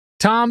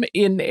Tom,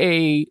 in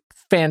a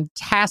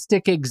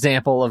fantastic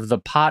example of the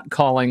pot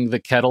calling the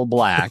kettle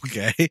black,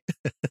 Okay.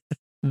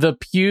 the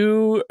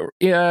Pew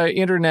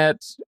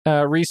Internet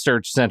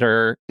Research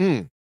Center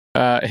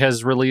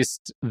has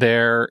released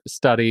their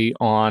study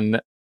on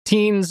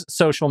teens,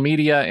 social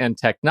media, and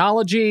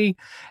technology,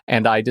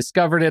 and I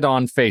discovered it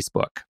on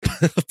Facebook.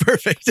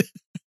 Perfect.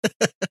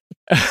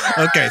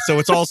 Okay, so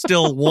it's all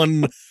still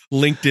one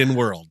LinkedIn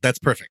world. That's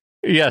perfect.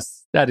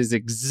 Yes, that is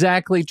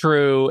exactly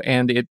true.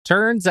 And it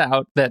turns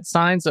out that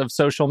signs of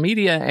social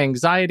media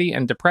anxiety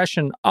and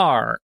depression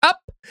are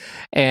up,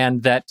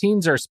 and that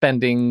teens are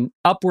spending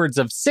upwards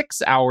of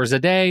 6 hours a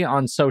day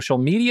on social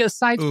media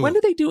sites. Ooh. When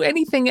do they do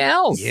anything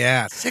else?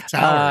 Yeah, 6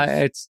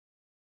 hours.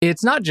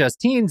 It's not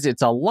just teens,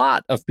 it's a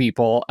lot of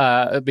people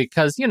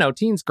because,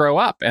 teens grow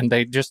up and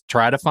they just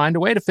try to find a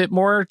way to fit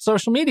more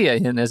social media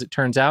in, as it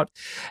turns out.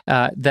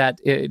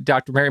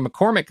 Dr. Mary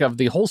McCormick of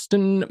the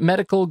Holston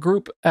Medical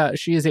Group,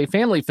 she is a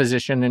family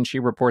physician, and she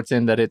reports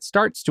in that it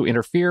starts to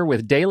interfere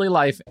with daily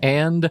life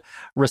and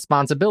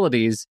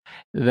responsibilities.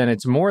 Then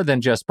it's more than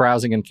just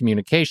browsing and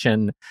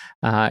communication.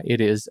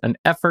 It is an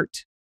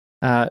effort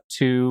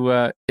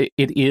it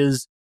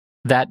is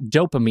that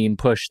dopamine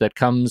push that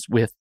comes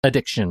with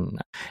addiction.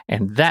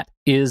 And that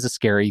is a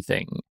scary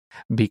thing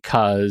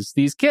because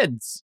these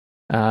kids,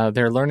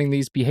 they're learning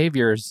these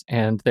behaviors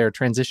and they're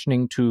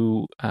transitioning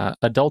to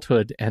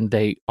adulthood, and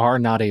they are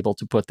not able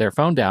to put their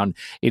phone down.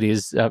 It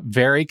is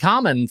very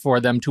common for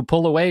them to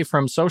pull away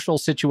from social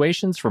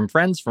situations, from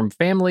friends, from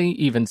family,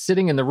 even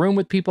sitting in the room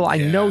with people. I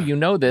know you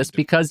know this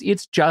because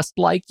it's just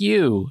like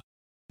you.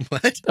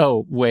 What?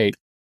 Oh, wait.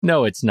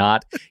 No, it's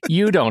not.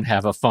 You don't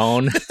have a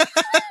phone.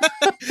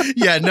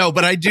 Yeah, no,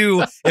 but I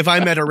do. If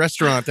I'm at a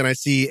restaurant and I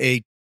see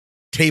a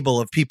table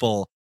of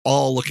people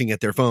all looking at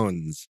their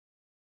phones,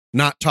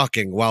 not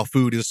talking while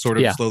food is sort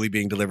of slowly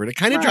being delivered, it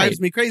kind of drives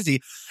me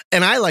crazy.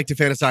 And I like to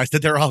fantasize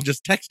that they're all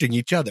just texting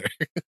each other.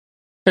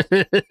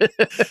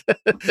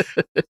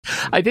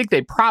 I think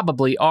they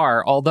probably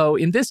are, although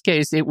in this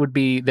case it would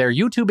be they're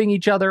YouTubing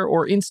each other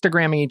or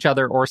Instagramming each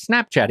other or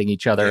Snapchatting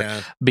each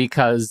other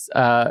because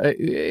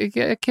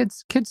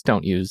kids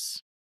don't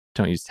use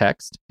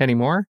text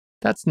anymore.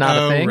 That's not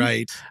a thing.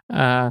 Right.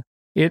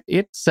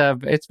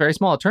 It's very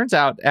small. It turns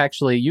out,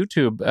 actually,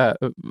 YouTube,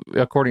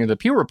 according to the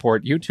Pew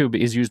report, YouTube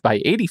is used by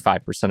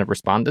 85% of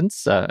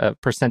respondents,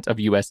 percent of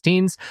U.S.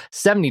 teens,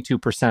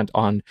 72%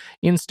 on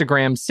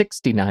Instagram,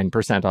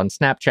 69% on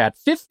Snapchat,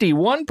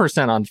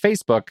 51% on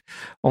Facebook,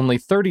 only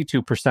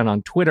 32%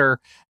 on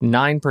Twitter,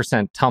 9%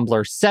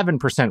 Tumblr,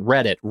 7%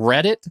 Reddit.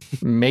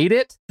 Reddit made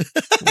it?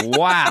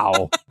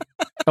 Wow.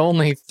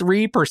 Only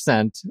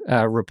 3%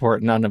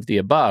 report none of the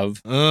above.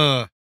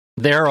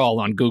 They're all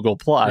on Google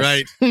Plus.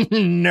 Right.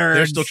 Nerds.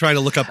 They're still trying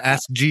to look up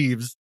Ask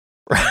Jeeves.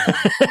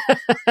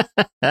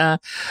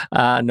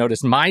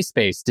 Notice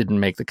MySpace didn't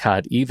make the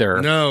cut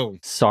either. No.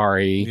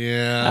 Sorry.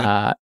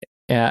 Yeah.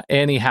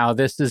 Anyhow,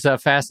 this is a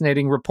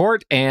fascinating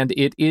report, and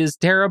it is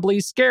terribly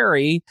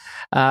scary.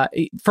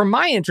 For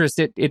my interest,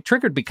 it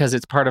triggered because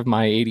it's part of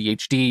my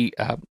ADHD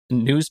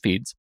news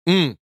feeds.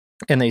 And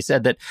they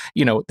said that,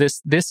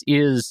 this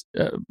is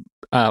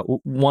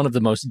one of the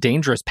most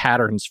dangerous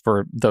patterns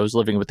for those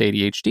living with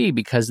ADHD,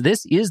 because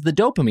this is the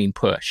dopamine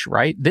push,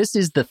 right? This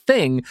is the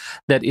thing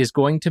that is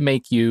going to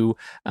make you,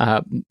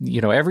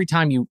 every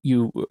time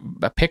you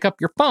pick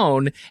up your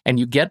phone and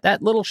you get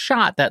that little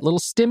shot, that little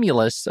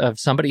stimulus of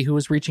somebody who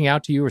was reaching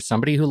out to you or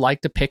somebody who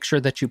liked a picture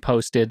that you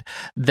posted,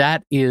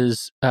 that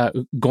is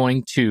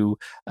going to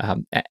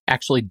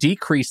actually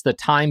decrease the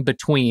time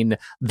between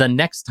the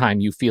next time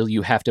you feel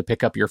you have to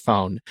pick up your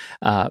phone.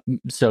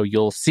 So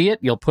you'll see it,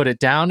 you'll put it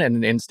down,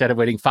 and instead of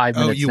waiting 5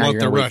 minutes, you now want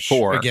you're the going to wait rush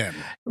 4. again.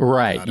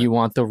 Right. You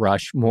want the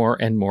rush more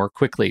and more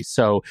quickly.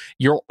 So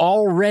you're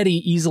already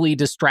easily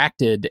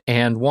distracted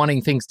and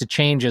wanting things to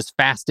change as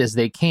fast as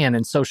they can.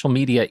 And social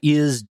media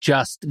is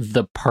just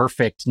the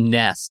perfect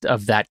nest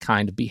of that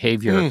kind of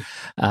behavior.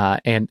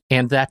 And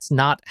that's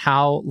not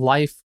how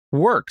life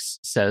works,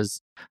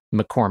 says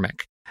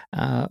McCormick.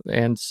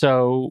 And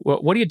so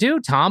what do you do,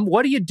 Tom?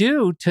 What do you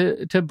do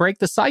to break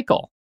the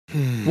cycle?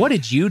 What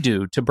did you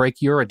do to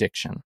break your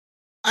addiction?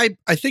 I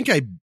think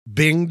I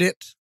binged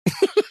it.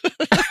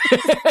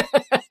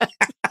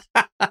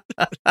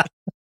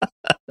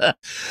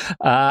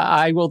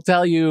 I will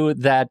tell you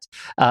that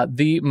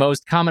the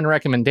most common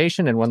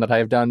recommendation, and one that I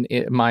have done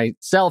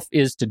myself,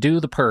 is to do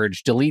the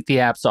purge. Delete the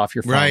apps off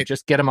your phone. Right.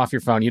 Just get them off your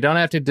phone. You don't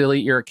have to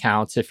delete your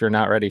accounts if you're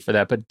not ready for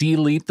that, but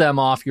delete them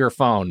off your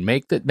phone.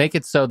 Make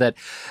it so that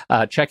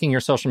checking your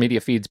social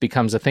media feeds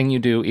becomes a thing you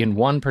do in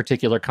one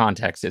particular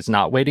context. It's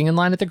not waiting in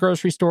line at the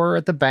grocery store or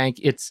at the bank.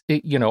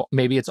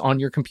 Maybe it's on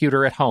your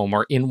computer at home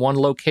or in one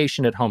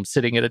location at home,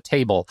 sitting at a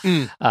table.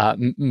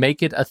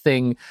 Make it a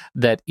thing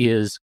that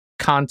is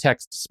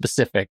context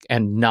specific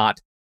and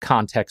not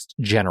context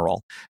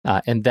general.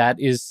 And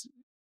that's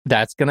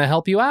going to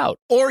help you out.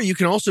 Or you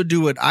can also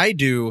do what I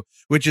do,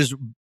 which is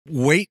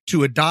wait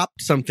to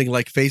adopt something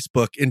like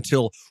Facebook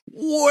until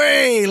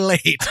way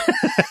late.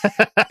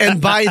 And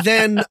by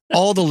then,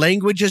 all the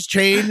language has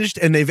changed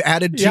and they've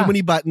added too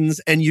many buttons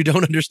and you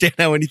don't understand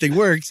how anything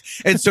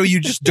works. And so you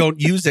just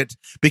don't use it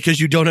because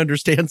you don't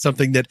understand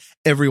something that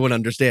everyone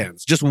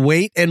understands. Just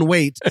wait and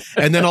wait.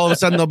 And then all of a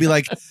sudden they'll be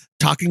like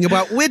talking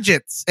about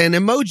widgets and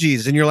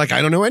emojis. And you're like,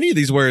 I don't know any of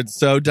these words.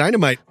 So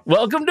dynamite.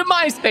 Welcome to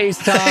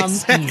MySpace, Tom.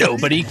 Exactly.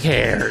 Nobody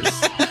cares.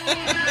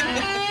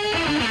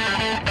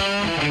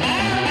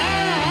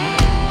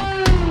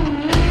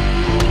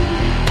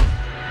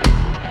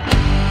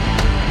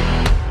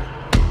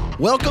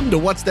 Welcome to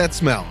What's That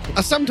Smell?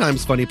 A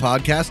sometimes funny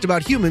podcast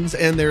about humans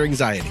and their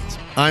anxieties.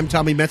 I'm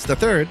Tommy Metz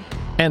III.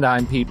 And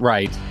I'm Pete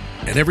Wright.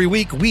 And every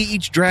week, we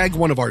each drag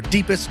one of our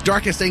deepest,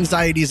 darkest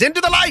anxieties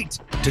into the light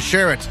to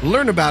share it,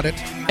 learn about it,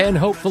 and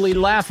hopefully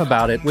laugh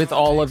about it with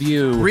all of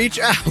you. Reach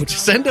out.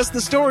 Send us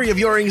the story of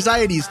your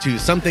anxieties to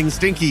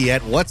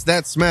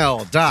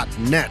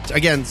somethingstinky@whatsthatsmell.net.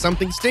 Again,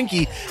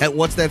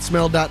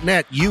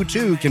 somethingstinky@whatsthatsmell.net. You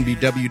too can be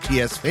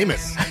WTS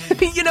famous.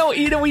 You know,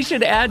 we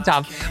should add,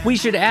 Tom. We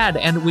should add,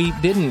 and we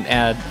didn't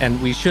add, and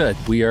we should.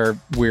 We're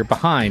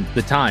behind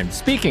the times.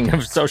 Speaking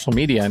of social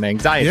media and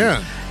anxiety.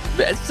 Yeah.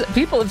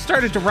 People have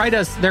started to write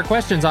us their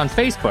questions on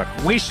Facebook.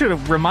 We should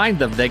remind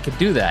them they could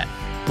do that.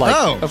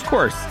 Like, of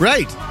course.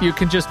 Right. You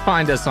can just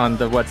find us on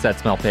the What's That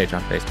Smell page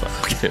on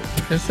Facebook, too.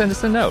 And send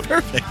us a note.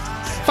 Perfect.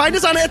 Find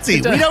us on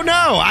Etsy. We don't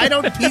know.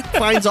 Pete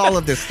finds all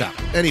of this stuff.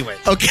 Anyway.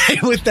 Okay,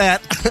 with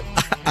that,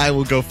 I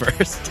will go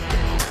first.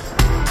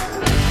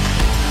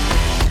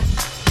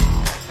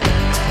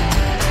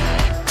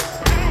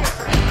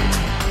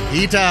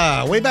 Pete,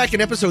 way back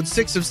in episode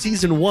 6 of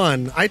season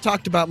 1, I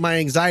talked about my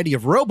anxiety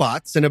of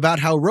robots and about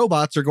how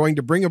robots are going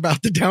to bring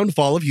about the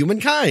downfall of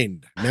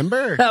humankind.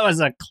 Remember? That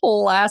was a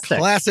classic.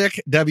 Classic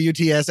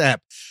WTS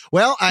app.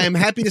 Well, I am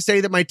happy to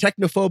say that my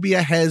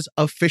technophobia has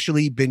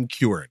officially been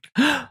cured.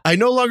 I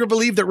no longer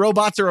believe that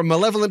robots are a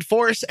malevolent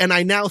force, and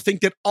I now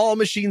think that all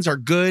machines are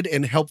good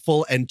and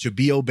helpful and to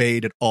be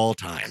obeyed at all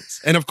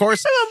times. And of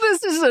course,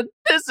 this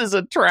is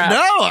a trap.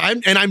 No,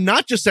 I'm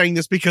not just saying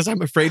this because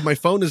I'm afraid my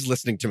phone is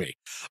listening to me.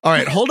 All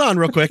right, hold on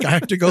real quick. I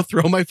have to go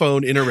throw my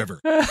phone in a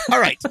river. All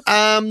right,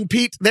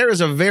 Pete, there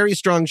is a very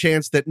strong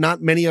chance that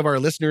not many of our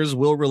listeners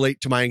will relate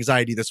to my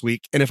anxiety this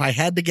week. And if I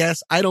had to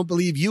guess, I don't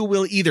believe you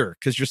will either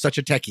because you're such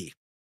a techie.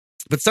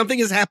 But something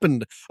has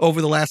happened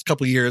over the last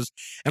couple of years,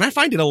 and I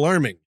find it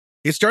alarming.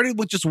 It started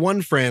with just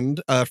one friend,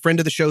 a friend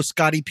of the show,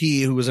 Scotty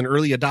P., who was an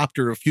early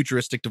adopter of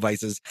futuristic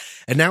devices.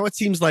 And now it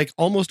seems like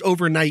almost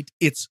overnight,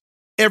 it's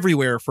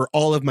everywhere for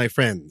all of my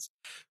friends.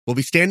 We'll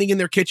be standing in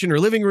their kitchen or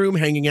living room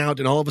hanging out,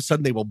 and all of a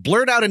sudden they will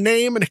blurt out a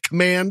name and a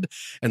command,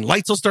 and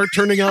lights will start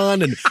turning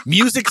on, and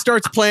music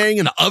starts playing,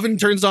 and the oven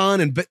turns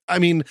on. And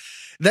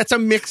that's a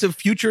mix of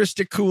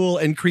futuristic cool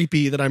and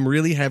creepy that I'm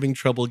really having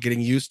trouble getting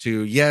used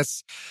to.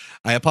 Yes,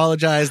 I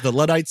apologize. The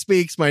Luddite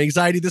speaks. My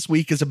anxiety this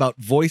week is about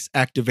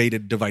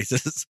voice-activated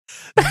devices.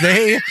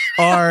 They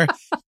are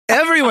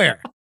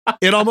everywhere.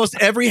 In almost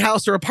every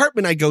house or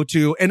apartment I go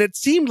to, and it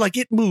seemed like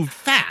it moved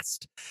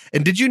fast.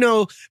 And did you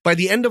know, by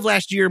the end of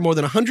last year, more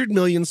than 100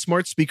 million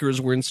smart speakers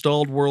were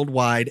installed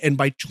worldwide, and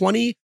by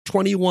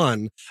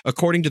 2021,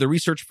 according to the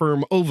research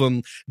firm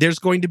Ovum, there's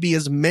going to be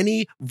as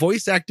many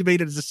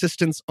voice-activated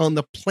assistants on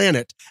the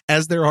planet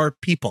as there are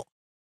people.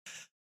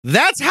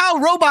 That's how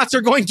robots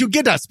are going to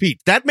get us, Pete.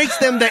 That makes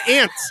them the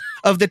ants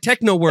of the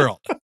techno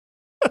world.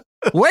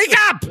 Wake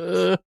up!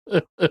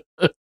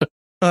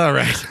 All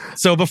right.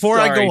 So before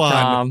I go on,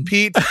 Tom.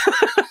 Pete,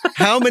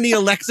 how many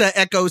Alexa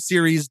Echo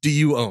series do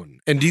you own?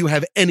 And do you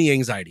have any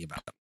anxiety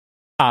about them?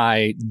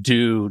 I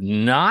do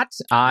not.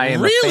 I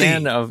am a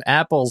fan of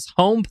Apple's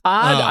HomePod.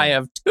 I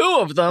have 2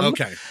 of them.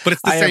 Okay, but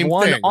it's the I same have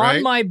one thing, on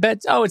right? my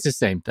bed. Oh, it's the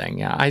same thing.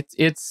 Yeah,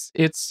 it's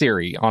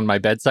Siri on my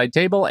bedside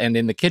table and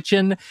in the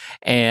kitchen,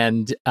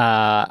 and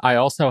I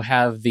also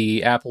have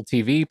the Apple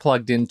TV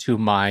plugged into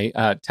my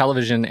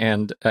television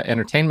and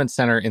entertainment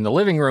center in the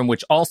living room,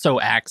 which also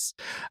acts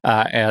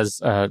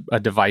as a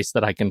device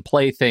that I can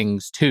play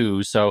things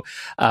to. So,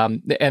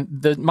 and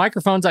the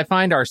microphones I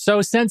find are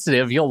so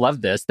sensitive. You'll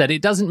love this, that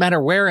it doesn't matter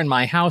where in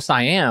my house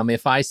I am.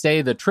 If I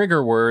say the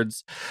trigger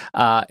words,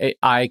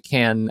 I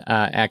can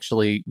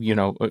actually,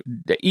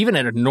 even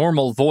at a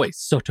normal voice,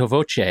 sotto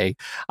voce,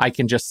 I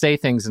can just say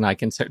things and I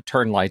can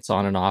turn lights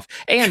on and off.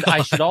 And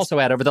I should also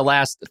add, over the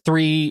last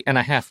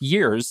 3.5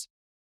 years,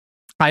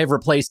 I have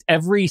replaced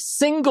every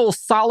single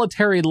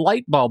solitary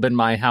light bulb in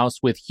my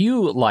house with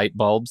Hue light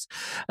bulbs.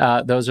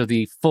 Those are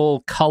the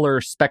full color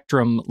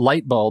spectrum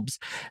light bulbs.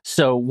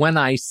 So when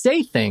I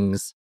say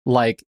things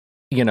like,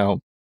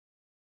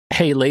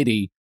 hey,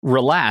 lady,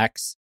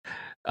 relax,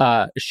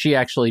 she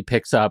actually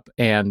picks up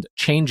and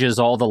changes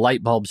all the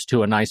light bulbs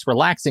to a nice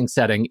relaxing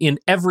setting in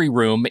every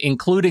room,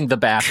 including the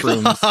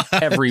bathrooms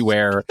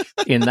everywhere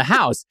in the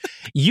house.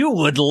 You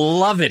would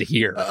love it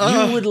here.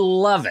 You would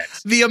love it.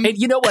 And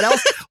you know what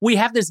else? We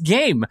have this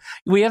game,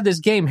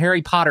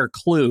 Harry Potter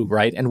Clue,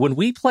 right? And when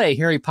we play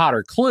Harry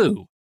Potter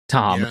Clue,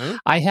 Tom, Yeah.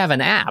 I have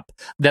an app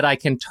that I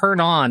can turn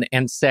on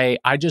and say,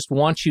 I just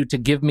want you to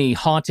give me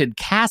haunted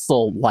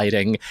castle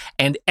lighting.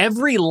 And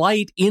every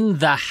light in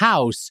the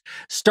house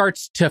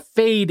starts to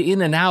fade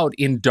in and out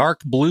in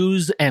dark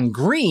blues and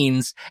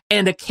greens.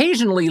 And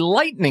occasionally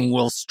lightning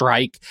will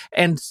strike,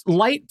 and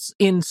lights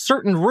in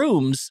certain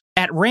rooms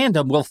at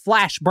random will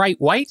flash bright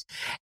white,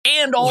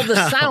 and all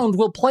the sound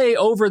will play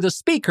over the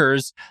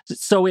speakers.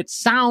 So it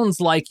sounds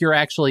like you're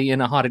actually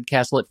in a haunted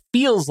castle. It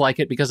feels like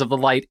it because of the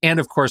light. And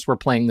of course, we're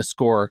playing the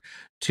score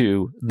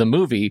to the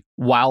movie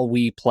while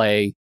we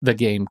play the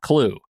game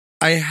Clue.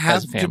 I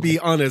have to be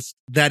honest,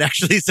 that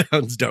actually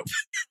sounds dope.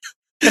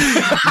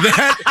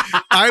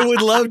 That I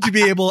would love to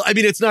be able. I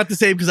mean, it's not the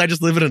same because I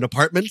just live in an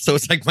apartment, so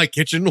it's like my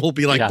kitchen will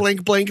be like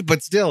blank, blank,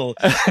 but still,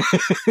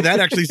 that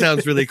actually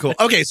sounds really cool.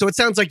 Okay, so it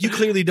sounds like you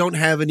clearly don't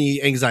have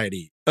any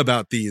anxiety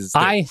about these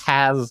things. I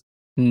have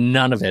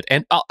none of it.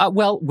 And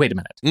well, wait a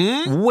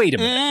minute. Wait a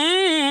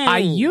minute. I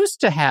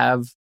used to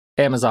have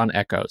Amazon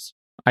Echoes.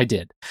 I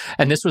did.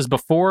 And this was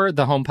before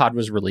the HomePod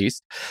was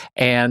released.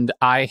 And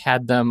I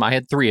had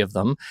 3 of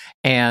them,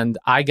 and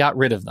I got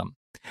rid of them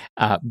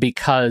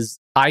because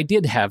I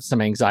did have some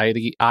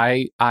anxiety.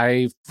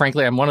 I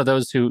frankly, I'm one of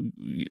those who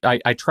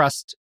I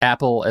trust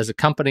Apple as a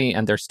company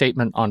and their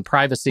statement on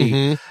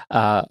privacy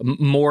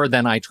more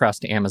than I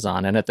trust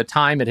Amazon. And at the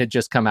time, it had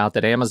just come out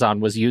that Amazon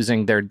was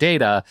using their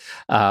data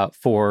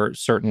for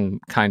certain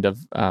kind of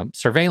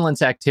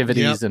surveillance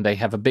activities, and they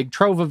have a big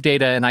trove of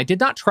data. And I did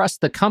not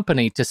trust the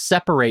company to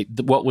separate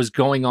what was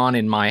going on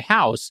in my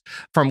house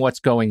from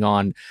what's going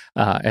on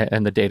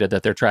and the data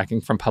that they're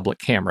tracking from public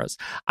cameras.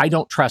 I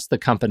don't trust the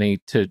company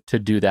to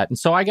do that.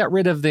 And so I got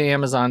rid of the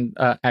Amazon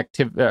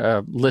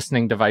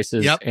listening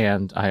devices,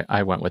 and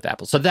I went with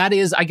Apple. So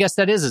I guess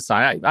that is a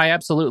sign. I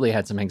absolutely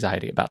had some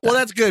anxiety about that. Well,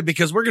 that's good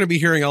because we're going to be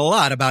hearing a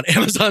lot about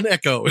Amazon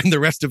Echo in the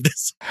rest of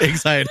this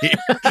anxiety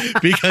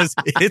because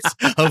it's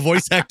a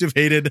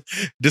voice-activated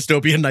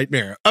dystopian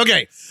nightmare.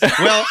 Okay,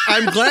 well,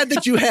 I'm glad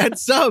that you had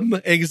some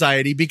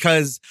anxiety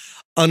because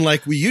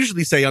unlike we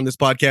usually say on this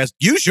podcast,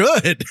 you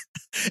should.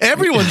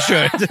 Everyone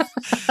should.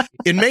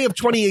 In May of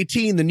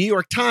 2018, the New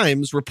York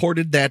Times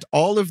reported that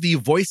all of the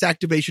voice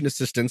activation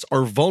assistants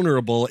are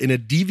vulnerable in a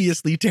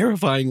deviously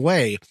terrifying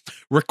way.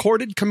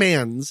 Recorded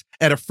commands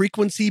at a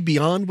frequency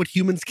beyond what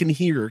humans can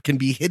hear can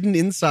be hidden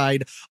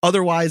inside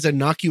otherwise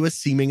innocuous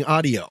seeming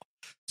audio.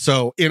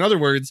 So, in other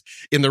words,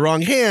 in the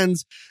wrong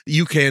hands,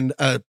 you can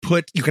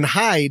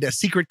hide a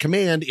secret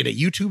command in a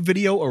YouTube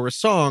video or a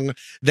song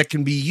that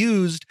can be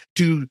used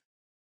to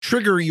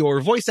trigger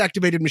your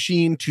voice-activated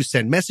machine to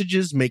send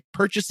messages, make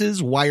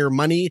purchases, wire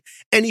money,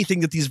 anything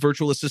that these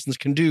virtual assistants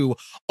can do,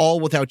 all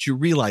without you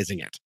realizing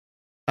it.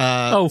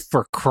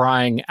 For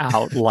crying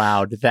out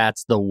loud,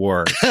 that's the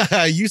worst.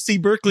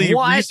 UC Berkeley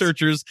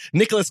researchers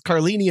Nicholas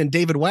Carlini and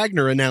David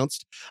Wagner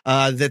announced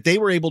that they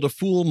were able to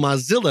fool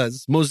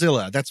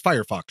Mozilla, that's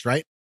Firefox,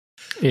 right?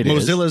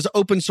 Mozilla's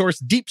open source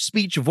deep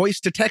speech voice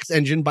to text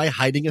engine by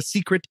hiding a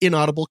secret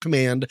inaudible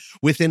command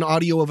within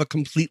audio of a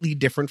completely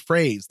different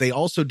phrase. They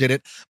also did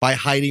it by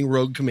hiding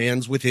rogue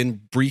commands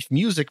within brief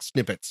music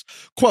snippets.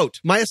 Quote,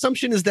 "My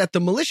assumption is that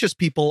the malicious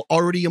people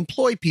already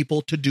employ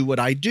people to do what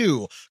I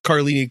do,"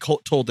 Carlini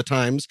told the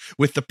Times,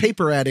 with the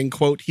paper adding,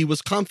 quote, "He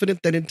was confident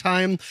that in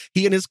time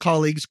he and his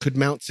colleagues could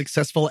mount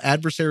successful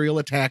adversarial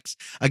attacks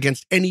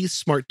against any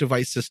smart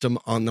device system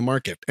on the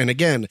market." And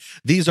again,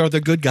 these are the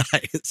good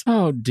guys.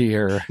 Oh, dear.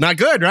 Not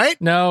good, right?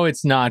 No,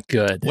 it's not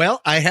good. Well,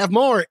 I have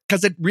more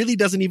because it really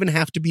doesn't even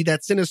have to be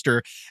that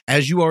sinister.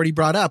 As you already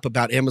brought up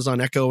about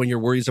Amazon Echo and your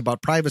worries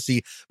about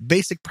privacy,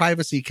 basic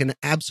privacy can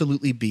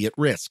absolutely be at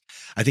risk.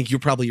 I think you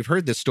probably have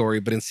heard this story,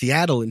 but in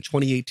Seattle in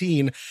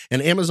 2018,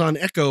 an Amazon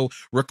Echo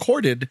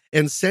recorded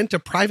and sent a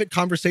private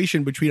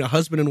conversation between a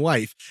husband and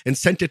wife and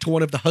sent it to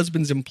one of the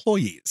husband's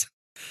employees.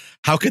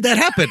 How could that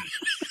happen?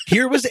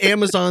 Here was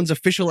Amazon's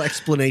official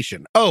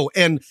explanation. Oh,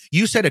 and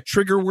you said a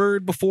trigger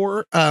word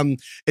before.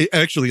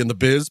 Actually, in the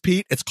biz,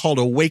 Pete, it's called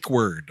a wake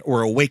word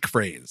or a wake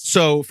phrase.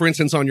 So, for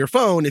instance, on your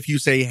phone, if you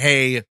say,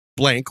 "Hey,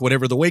 blank,"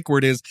 whatever the wake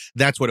word is,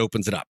 that's what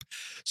opens it up.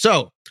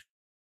 So,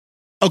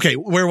 okay,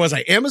 where was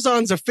I?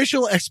 Amazon's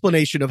official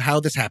explanation of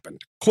how this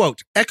happened.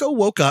 Quote, "Echo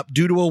woke up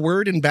due to a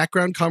word in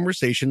background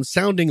conversation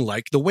sounding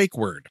like the wake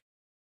word.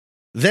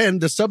 Then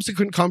the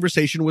subsequent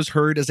conversation was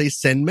heard as a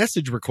send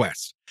message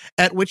request,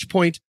 at which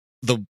point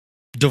the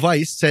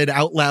device said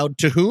out loud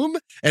to whom,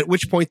 at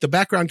which point the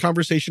background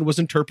conversation was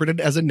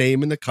interpreted as a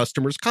name in the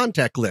customer's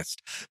contact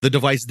list. The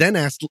device then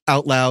asked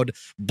out loud,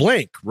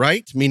 blank,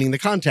 right? Meaning the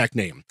contact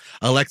name.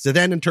 Alexa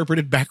then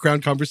interpreted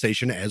background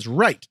conversation as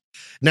right.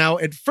 Now,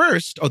 at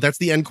first, that's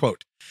the end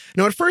quote.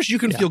 Now, at first, you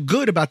can feel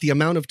good about the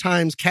amount of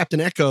times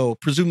Captain Echo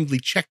presumably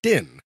checked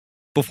in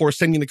before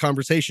sending the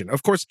conversation.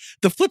 Of course,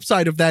 the flip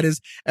side of that is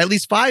at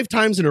least 5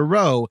 times in a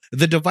row,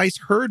 the device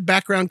heard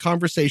background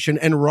conversation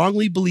and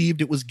wrongly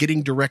believed it was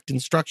getting direct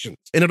instructions.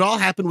 And it all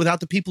happened without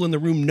the people in the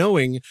room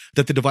knowing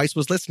that the device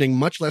was listening,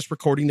 much less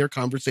recording their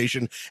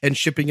conversation and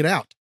shipping it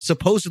out.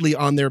 supposedly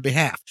on their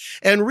behalf.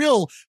 And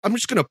I'm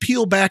just going to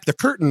peel back the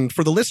curtain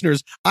for the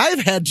listeners.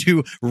 I've had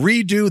to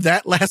redo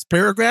that last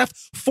paragraph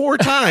 4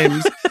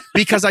 times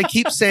because I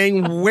keep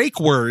saying wake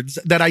words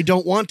that I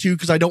don't want to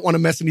because I don't want to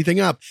mess anything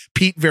up.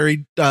 Pete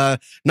very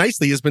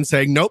nicely has been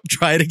saying, nope,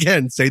 try it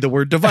again. Say the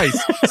word device.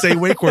 Say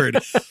wake word.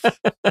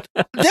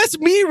 That's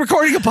me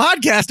recording a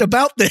podcast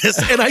about this,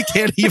 and I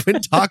can't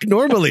even talk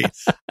normally.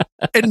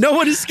 And no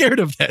one is scared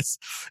of this.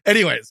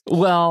 Anyways.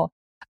 Well,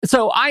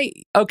 so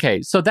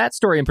that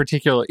story in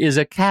particular is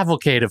a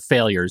cavalcade of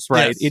failures,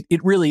 right? Yes.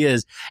 It really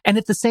is. And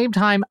at the same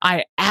time,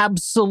 I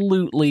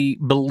absolutely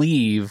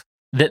believe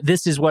that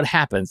this is what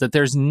happens, that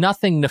there's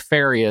nothing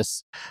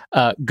nefarious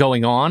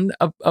going on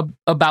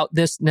about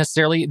this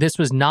necessarily. This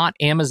was not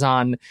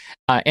Amazon,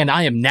 and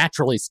I am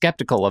naturally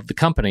skeptical of the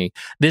company.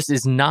 This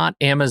is not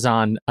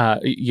Amazon,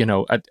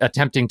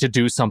 attempting to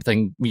do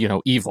something,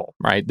 evil,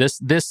 right?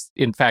 This,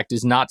 in fact,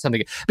 is not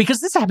something,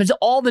 because this happens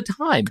all the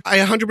time. I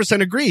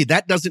 100% agree.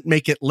 That doesn't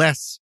make it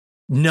less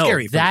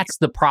scary. That's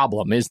the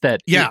problem, is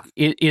that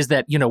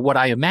what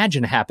I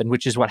imagine happened,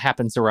 which is what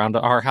happens around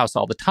our house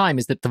all the time,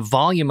 is that the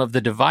volume of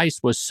the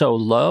device was so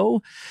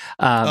low,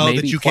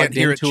 maybe that you plugged can't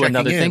hear into it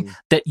another in. thing,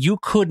 that you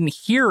couldn't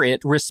hear it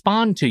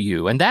respond to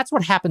you. And that's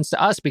what happens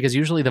to us, because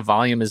usually the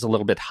volume is a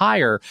little bit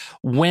higher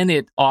when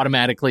it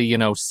automatically,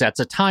 sets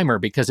a timer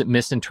because it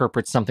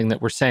misinterprets something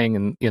that we're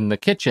saying in the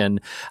kitchen.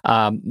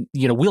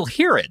 We'll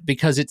hear it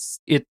because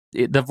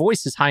the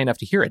voice is high enough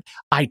to hear it.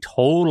 I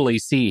totally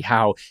see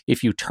how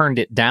if you turned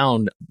it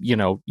down,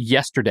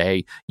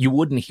 yesterday, you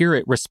wouldn't hear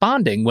it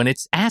responding when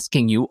it's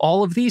asking you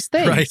all of these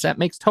things. Right. That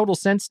makes total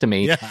sense to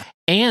me. Yeah.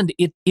 And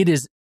it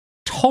is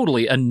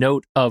totally a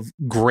note of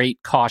great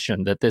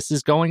caution that this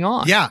is going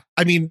on. Yeah.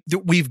 I mean,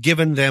 we've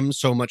given them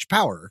so much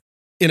power,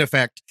 in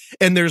effect.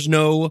 And there's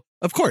no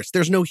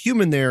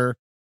human there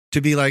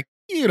to be like,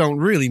 you don't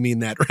really mean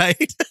that,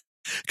 right?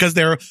 Because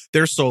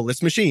they're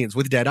soulless machines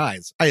with dead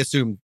eyes. I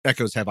assume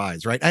Echoes have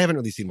eyes, right? I haven't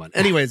really seen one.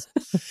 Anyways,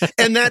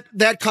 and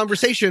that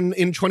conversation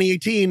in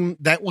 2018,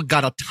 that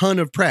got a ton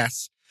of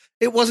press.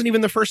 It wasn't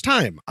even the first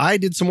time. I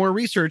did some more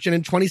research, and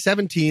in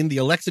 2017, the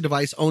Alexa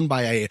device owned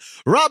by a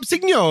Rob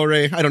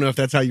Signore, I don't know if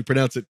that's how you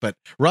pronounce it, but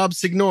Rob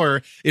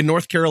Signore in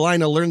North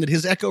Carolina learned that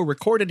his Echo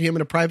recorded him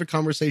in a private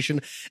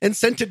conversation and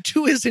sent it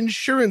to his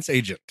insurance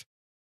agent.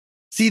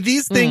 See,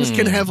 these things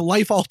can have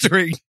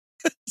life-altering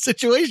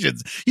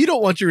situations. You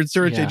don't want your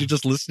insurance agent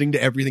just listening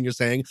to everything you're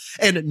saying.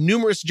 And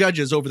numerous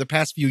judges over the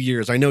past few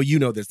years, I know you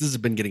know this has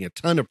been getting a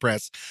ton of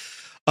press.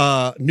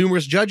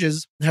 Numerous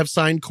judges have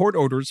signed court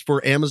orders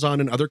for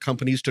Amazon and other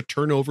companies to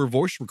turn over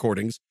voice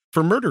recordings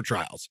for murder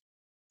trials.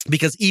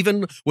 Because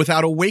even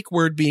without a wake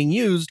word being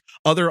used,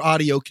 other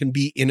audio can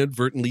be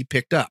inadvertently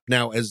picked up.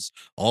 Now, as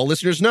all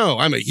listeners know,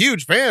 I'm a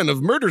huge fan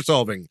of murder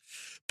solving,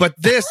 but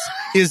this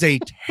is a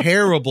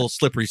terrible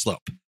slippery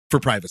slope for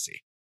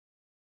privacy.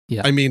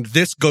 Yeah. I mean,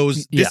 this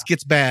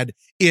gets bad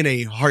in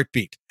a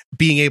heartbeat.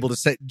 Being able to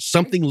say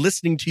something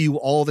listening to you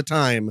all the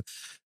time.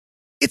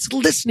 It's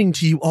listening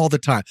to you all the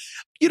time.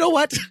 You know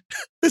what?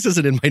 This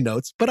isn't in my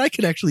notes, but I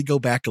can actually go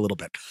back a little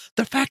bit.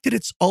 The fact that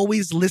it's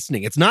always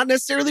listening, it's not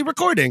necessarily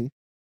recording,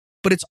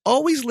 but it's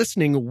always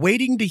listening,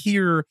 waiting to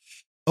hear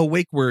a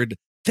wake word.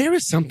 There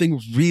is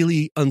something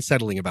really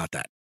unsettling about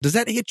that. Does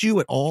that hit you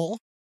at all?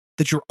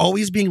 That you're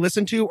always being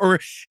listened to? Or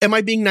am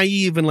I being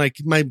naive and like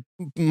my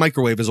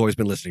microwave has always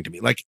been listening to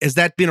me? Like, has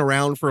that been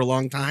around for a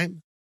long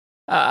time?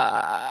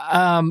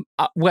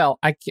 Well,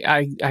 I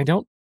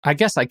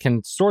guess I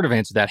can sort of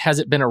answer that. Has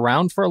it been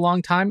around for a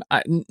long time?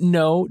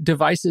 No,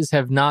 devices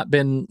have not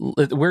been.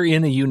 We're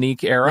in a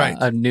unique era, right.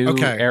 A new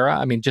era.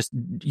 I mean, just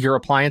your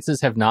appliances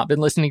have not been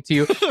listening to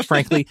you.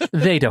 Frankly,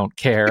 they don't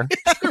care.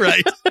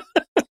 Right.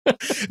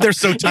 They're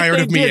so tired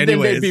of me anyways.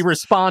 Then they'd be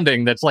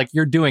responding. That's like,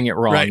 you're doing it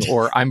wrong, right.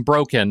 Or I'm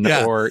broken,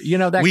 or, that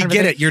kind of thing. We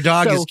get it. Your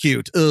dog is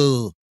cute.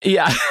 Ugh.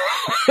 Yeah.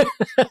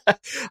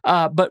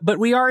 But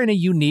we are in a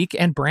unique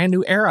and brand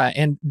new era.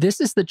 And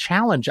this is the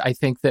challenge, I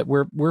think, that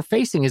we're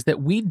facing, is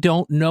that we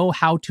don't know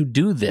how to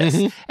do this.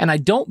 Mm-hmm. And I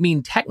don't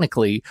mean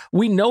technically.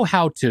 We know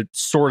how to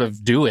sort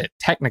of do it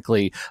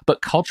technically,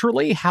 but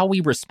culturally, how we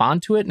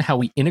respond to it and how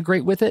we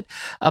integrate with it.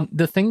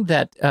 The thing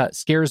that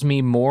scares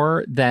me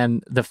more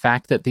than the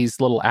fact that these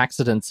little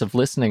accidents of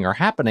listening are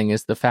happening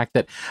is the fact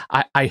that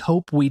I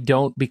hope we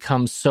don't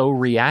become so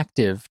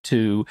reactive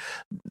to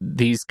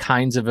these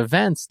kinds of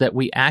events that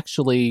we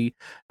actually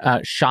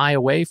shy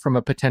away from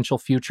a potential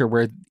future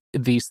where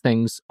these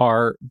things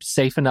are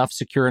safe enough,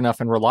 secure enough,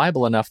 and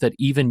reliable enough that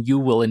even you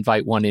will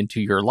invite one into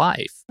your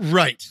life.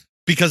 Right.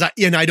 Because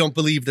I don't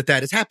believe that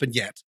has happened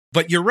yet.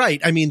 But you're right.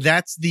 I mean,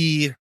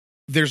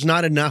 there's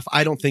not enough,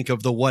 I don't think,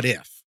 of the what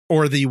if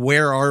or the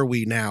where are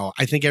we now.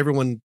 I think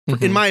everyone,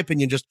 in my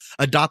opinion, just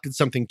adopted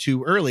something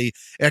too early.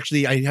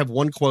 Actually, I have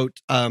one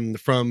quote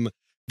from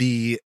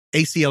the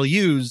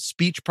ACLU's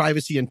Speech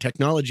Privacy and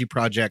Technology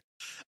Project.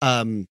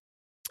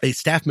 a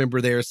staff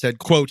member there said,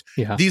 quote,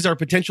 "These are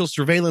potential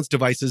surveillance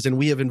devices, and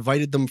we have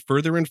invited them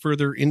further and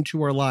further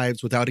into our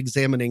lives without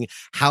examining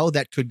how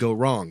that could go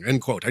wrong,"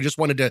 end quote. I just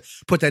wanted to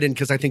put that in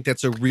because I think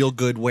that's a real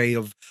good way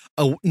of,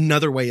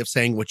 another way of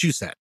saying what you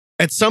said.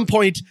 At some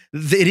point,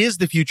 it is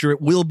the future.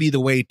 It will be the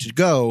way to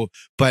go,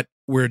 but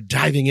we're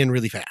diving in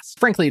really fast.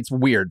 Frankly, it's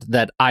weird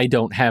that I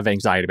don't have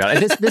anxiety about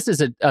it. This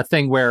is a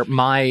thing where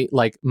my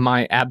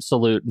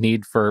absolute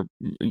need for,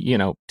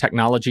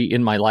 technology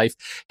in my life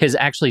has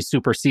actually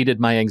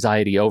superseded my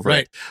anxiety over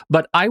it.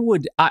 But I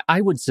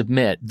would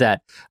submit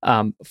that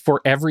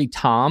for every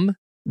Tom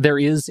there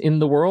is in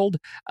the world,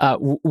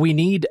 we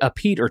need a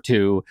Pete or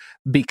two,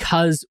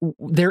 because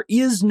there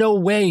is no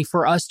way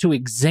for us to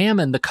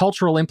examine the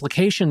cultural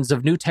implications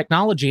of new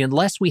technology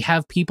unless we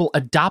have people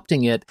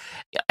adopting it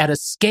at a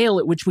scale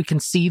at which we can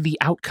see the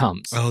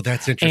outcomes. Oh,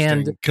 that's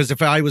interesting. Because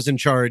if I was in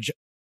charge,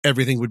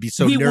 everything would be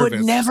so nervous. We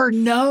would never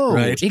know.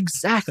 Right?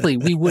 Exactly.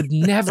 We would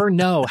never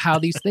know how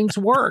these things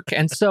work.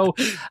 And so,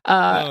 we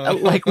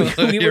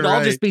would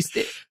all just be...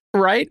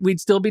 Right? We'd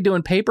still be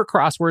doing paper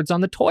crosswords on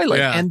the toilet.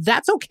 Yeah. And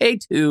that's okay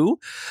too.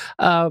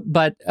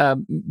 But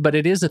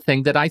it is a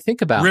thing that I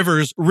think about.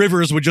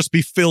 Rivers would just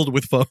be filled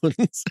with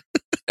phones.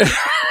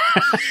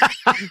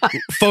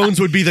 Phones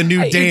would be the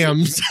new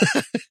dams.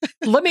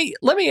 Let me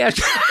ask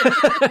you.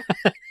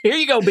 Here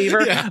you go,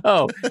 beaver. Yeah.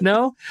 Oh,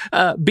 no?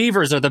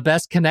 Beavers are the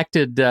best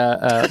connected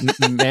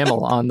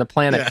mammal on the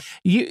planet.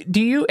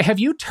 Yeah. Have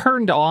you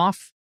turned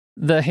off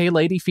the Hey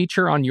Lady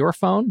feature on your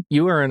phone?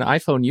 You are an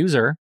iPhone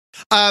user.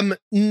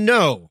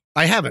 No,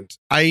 I haven't.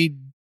 I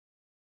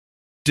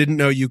didn't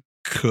know you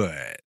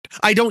could.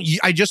 I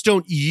just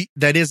don't.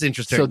 That is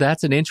interesting. So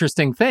that's an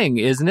interesting thing,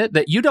 isn't it?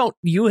 That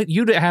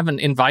you haven't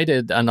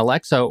invited an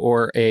Alexa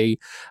or a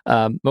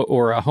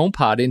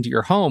HomePod into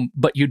your home,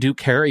 but you do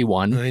carry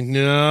one. I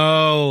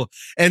know.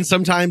 And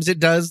sometimes it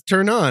does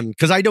turn on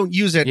because I don't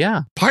use it.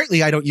 Yeah.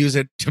 Partly I don't use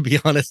it, to be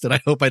honest, and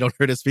I hope I don't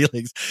hurt his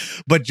feelings,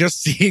 but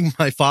just seeing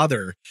my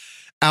father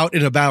out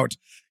and about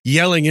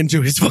yelling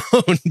into his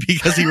phone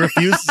because he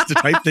refuses to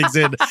type things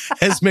in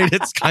has made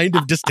it kind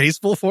of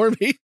distasteful for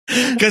me,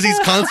 because he's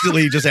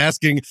constantly just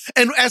asking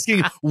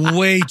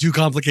way too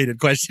complicated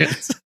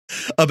questions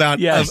about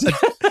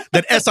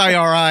that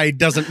SIRI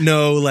doesn't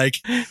know like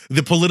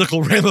the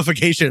political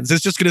ramifications.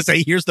 It's just going to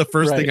say, here's the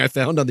first thing I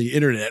found on the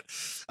internet.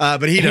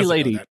 But he doesn't. Hey,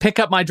 lady, pick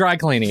up my dry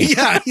cleaning.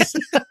 Yeah.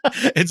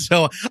 And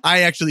so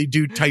I actually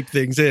do type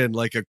things in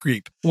like a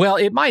creep. Well,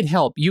 it might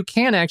help. You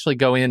can actually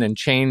go in and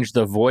change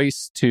the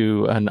voice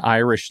to an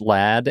Irish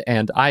lad.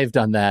 And I've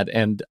done that.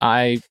 And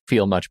I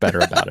feel much better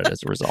about it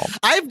as a result.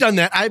 I've done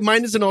that.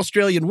 Mine is an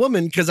Australian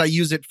woman because I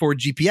use it for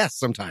GPS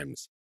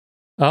sometimes.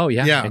 Oh,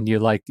 yeah. And you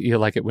like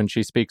it when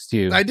she speaks to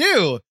you. I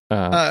do.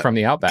 From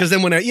the outback. Because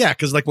then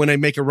when I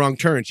make a wrong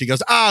turn, she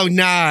goes, "Oh,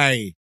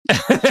 nay."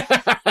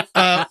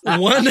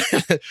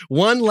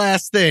 One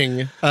last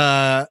thing,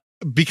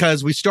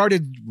 because we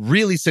started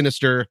really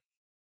sinister.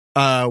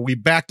 We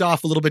backed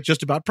off a little bit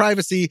just about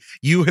privacy.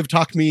 You have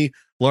talked me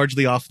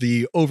largely off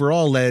the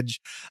overall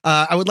ledge.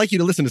 I would like you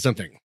to listen to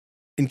something.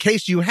 In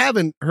case you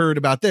haven't heard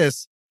about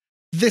this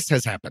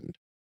has happened.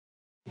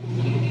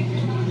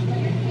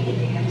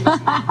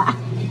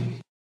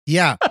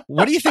 Yeah.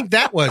 What do you think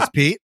that was,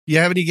 Pete? You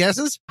have any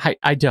guesses?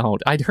 I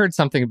don't. I'd heard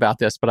something about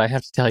this, but I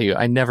have to tell you,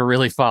 I never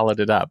really followed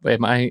it up.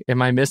 Am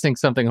I missing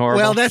something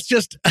horrible? Well, that's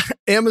just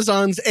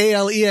Amazon's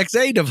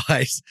Alexa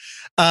device.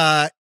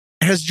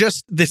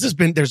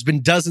 There's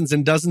been dozens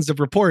and dozens of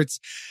reports.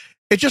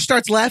 It just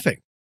starts laughing.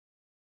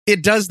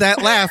 It does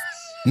that laugh,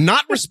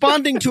 not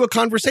responding to a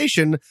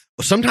conversation.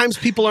 Sometimes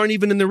people aren't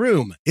even in the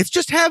room. It's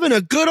just having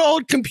a good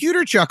old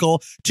computer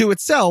chuckle to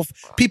itself.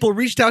 People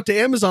reached out to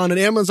Amazon, and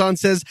Amazon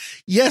says,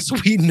 "Yes,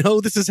 we know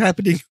this is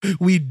happening.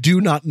 We do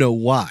not know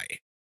why,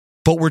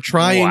 but we're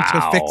trying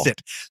to fix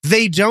it."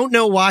 They don't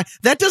know why.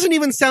 That doesn't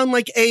even sound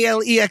like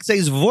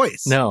Alexa's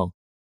voice. No.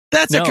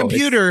 That's a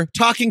computer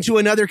talking to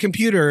another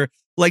computer,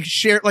 like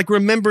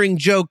remembering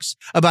jokes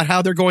about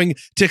how they're going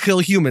to kill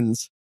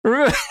humans.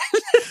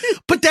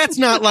 But that's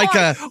not like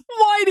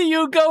why do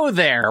you go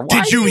there?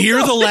 Did you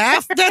hear the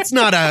laugh? That's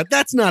not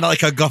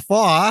like a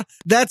guffaw.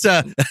 That's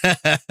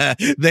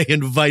they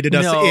invited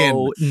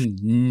us in.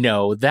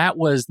 No, there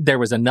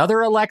was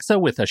another Alexa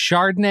with a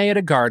Chardonnay at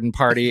a garden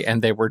party,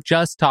 and they were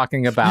just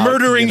talking about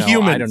murdering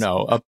humans. I don't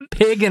know, a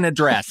pig in a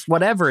dress,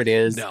 whatever it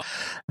is. No.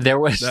 There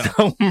was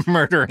no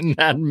murder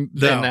in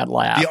that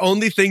laugh. The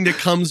only thing that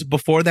comes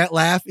before that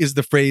laugh is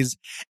the phrase,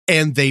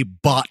 "and they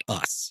bought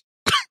us."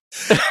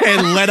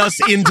 And let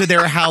us into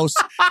their house.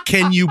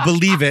 Can you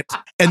believe it?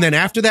 And then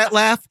after that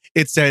laugh,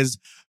 it says,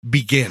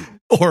 "Begin,"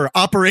 or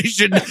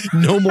 "Operation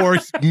No More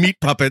Meat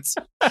Puppets."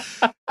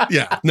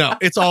 Yeah, no,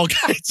 it's all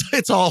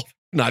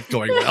not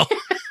going well.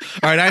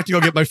 All right, I have to go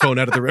get my phone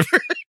out of the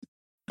river.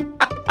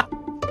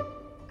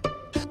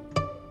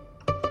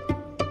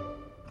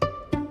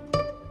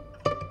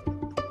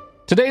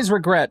 Today's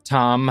regret,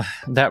 Tom,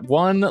 that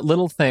one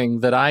little thing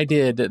that I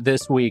did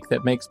this week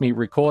that makes me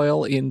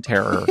recoil in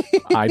terror,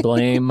 I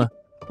blame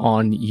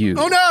on you.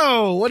 Oh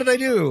no! What did I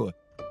do?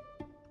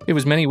 It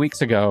was many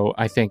weeks ago,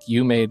 I think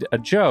you made a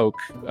joke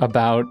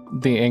about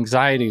the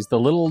anxieties, the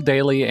little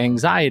daily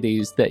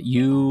anxieties that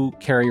you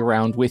carry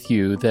around with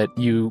you, that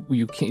you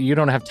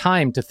don't have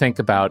time to think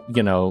about,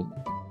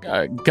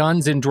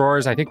 guns in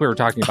drawers. I think we were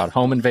talking about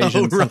home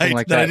invasion, something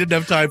like that. I didn't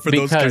have time for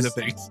those kind of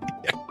things.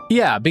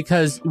 Yeah,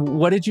 because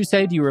what did you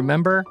say? Do you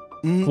remember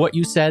what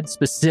you said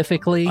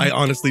specifically? I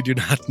honestly do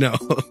not know.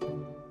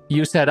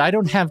 You said, I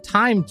don't have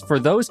time for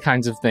those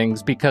kinds of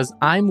things because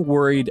I'm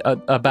worried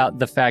about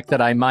the fact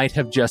that I might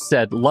have just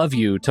said love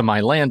you to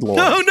my landlord.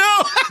 Oh,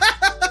 no!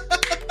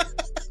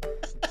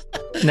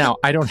 Now,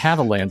 I don't have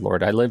a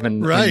landlord. I live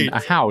in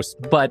a house.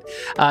 But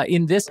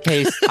in this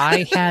case,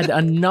 I had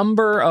a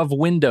number of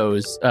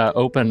windows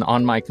open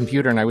on my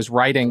computer, and I was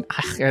writing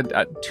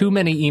too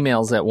many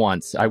emails at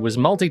once. I was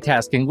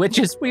multitasking, which,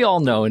 as we all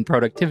know, in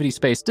productivity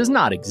space does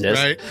not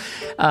exist. Right.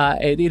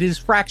 It is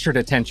fractured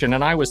attention,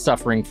 and I was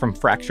suffering from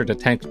fractured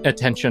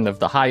attention of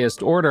the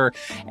highest order.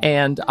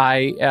 And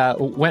I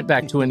went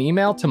back to an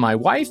email to my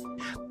wife,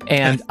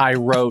 and I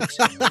wrote,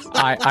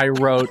 I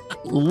wrote,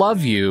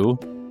 love you.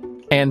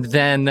 And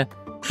then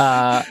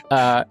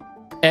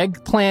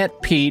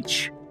eggplant,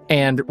 peach,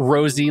 and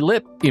rosy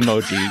lip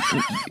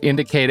emoji,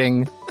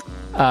 indicating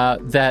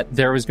that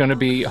there was going to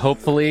be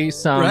hopefully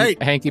some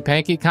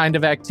hanky-panky kind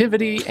of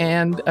activity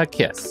and a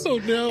kiss. Oh,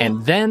 no.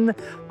 And then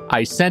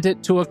I sent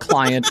it to a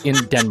client in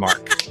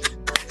Denmark.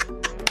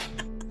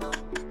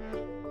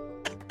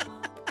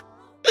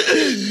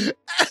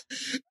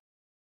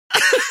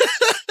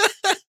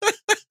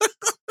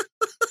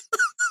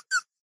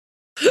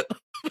 Oh,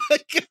 my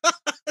God.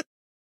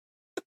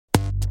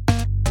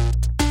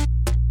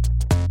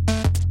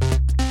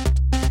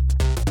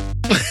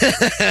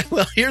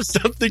 Well, here's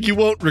something you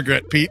won't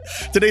regret, Pete.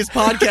 Today's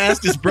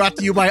podcast is brought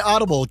to you by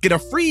Audible. Get a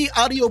free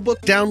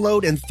audiobook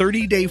download and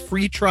 30-day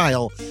free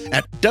trial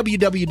at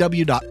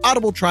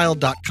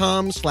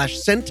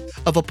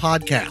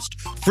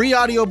www.audibletrial.com/scent-of-a-podcast. Free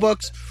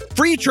audiobooks,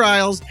 free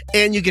trials,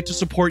 and you get to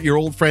support your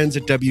old friends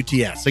at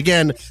WTS.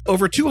 Again,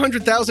 over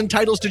 200,000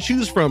 titles to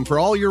choose from for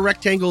all your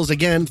rectangles.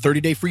 Again,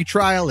 30-day free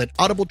trial at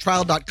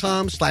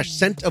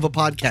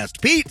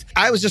audibletrial.com/scent-of-a-podcast. Pete,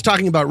 I was just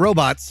talking about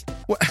robots.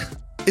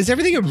 Is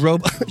everything a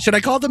robot? Should I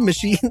call them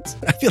machines?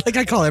 I feel like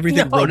I call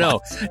everything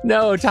robots.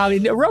 No, Tommy.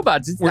 No,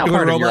 robots. It's not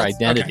part of your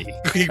identity.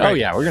 Okay, oh,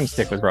 yeah. We're going to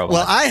stick with robots.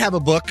 Well, I have a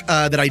book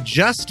that I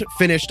just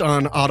finished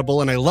on Audible,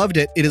 and I loved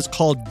it. It is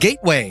called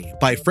Gateway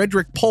by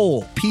Frederik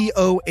Pohl,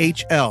 Pohl.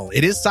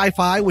 It is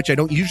sci-fi, which I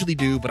don't usually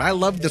do, but I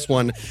loved this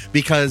one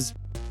because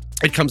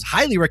it comes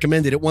highly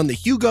recommended. It won the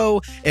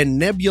Hugo and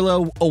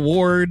Nebula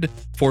Award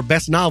for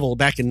Best Novel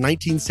back in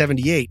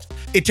 1978.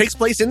 It takes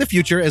place in the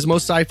future, as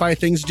most sci-fi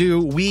things do.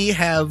 We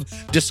have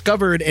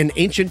discovered an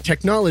ancient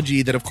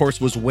technology that, of course,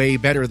 was way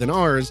better than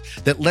ours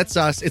that lets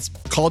us, it's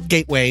called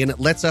Gateway, and it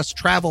lets us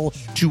travel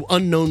to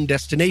unknown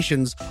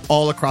destinations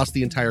all across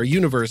the entire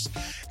universe.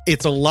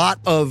 It's a lot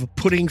of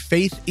putting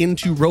faith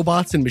into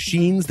robots and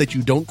machines that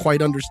you don't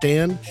quite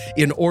understand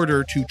in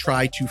order to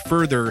try to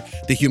further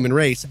the human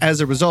race. As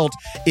a result,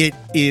 it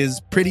is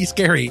pretty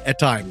scary at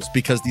times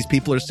because these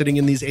people are sitting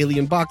in these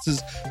alien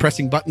boxes,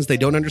 pressing buttons they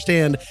don't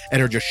understand,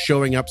 and are just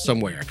showing up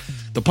somewhere.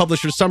 The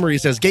publisher's summary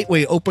says,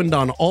 Gateway opened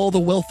on all the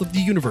wealth of the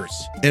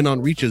universe and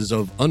on reaches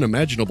of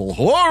unimaginable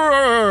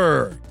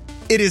horror.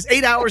 It is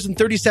 8 hours and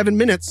 37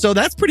 minutes, so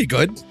that's pretty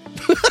good.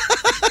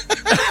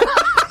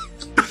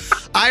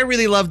 I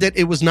really loved it.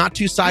 It was not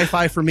too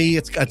sci-fi for me.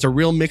 It's a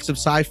real mix of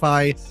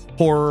sci-fi,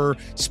 horror,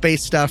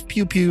 space stuff,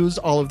 pew-pews,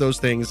 all of those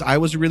things. I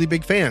was a really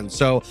big fan.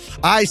 So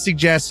I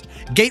suggest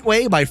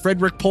Gateway by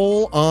Frederik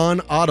Pohl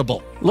on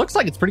Audible. Looks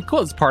like it's pretty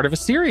cool. It's part of a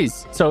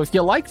series. So if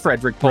you like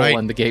Frederik Pohl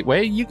and the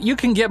Gateway, you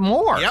can get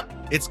more.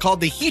 Yep. It's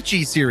called the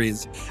Heechee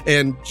series.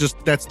 And just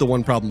that's the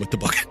one problem with the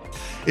book.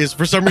 Is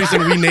for some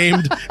reason we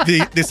named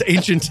this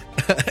ancient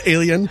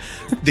alien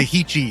the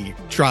Heechee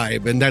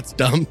tribe, and that's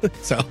dumb.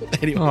 So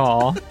anyway,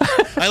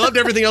 I loved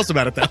everything else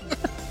about it, though.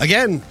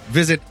 Again,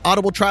 visit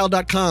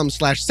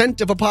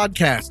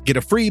audibletrial.com/scent-of-a-podcast. Get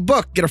a free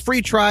book, get a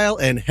free trial,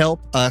 and help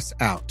us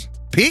out.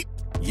 Pete,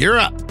 you're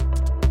up.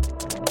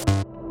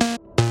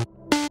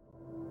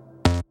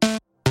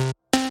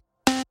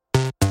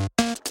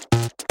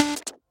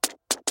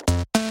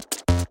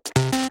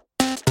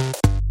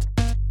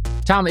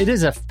 Tom, it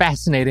is a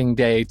fascinating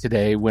day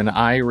today when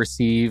I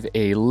receive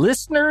a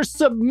listener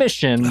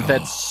submission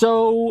that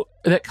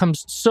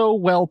comes so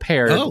well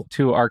paired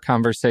to our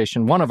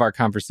conversation, one of our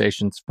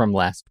conversations from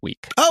last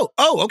week.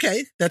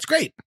 Okay. That's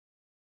great.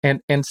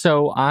 And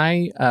so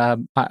I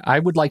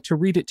would like to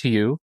read it to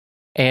you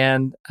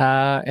and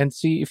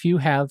see if you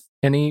have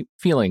any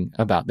feeling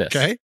about this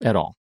at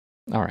all.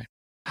 All right.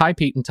 Hi,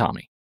 Pete and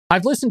Tommy.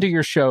 I've listened to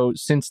your show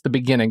since the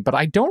beginning, but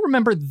I don't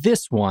remember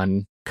this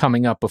one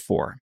coming up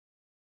before.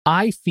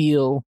 I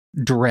feel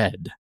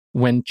dread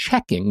when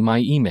checking my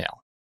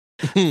email.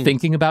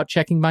 Thinking about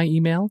checking my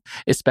email,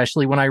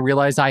 especially when I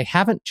realize I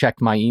haven't checked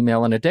my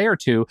email in a day or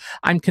two,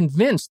 I'm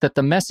convinced that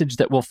the message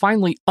that will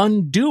finally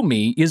undo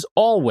me is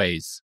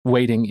always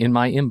waiting in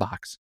my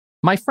inbox.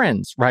 My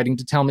friends writing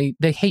to tell me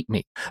they hate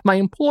me. My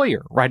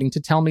employer writing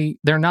to tell me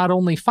they're not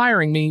only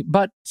firing me,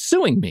 but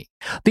suing me.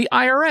 The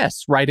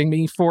IRS writing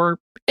me for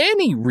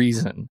any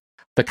reason.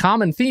 The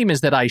common theme is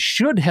that I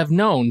should have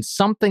known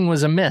something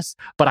was amiss,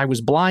 but I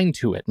was blind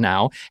to it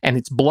now, and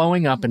it's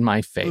blowing up in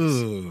my face.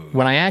 Ooh.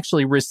 When I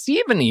actually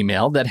receive an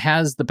email that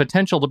has the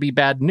potential to be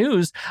bad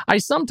news, I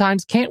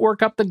sometimes can't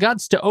work up the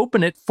guts to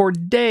open it for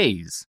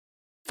days.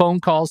 Phone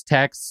calls,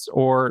 texts,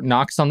 or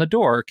knocks on the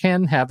door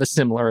can have a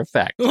similar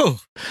effect. Ooh.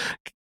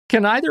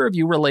 Can either of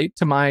you relate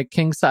to my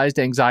king-sized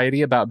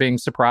anxiety about being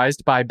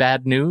surprised by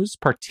bad news,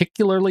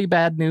 particularly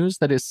bad news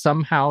that is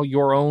somehow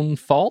your own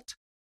fault?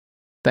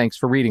 Thanks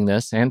for reading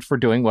this and for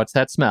doing What's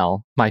That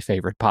Smell, my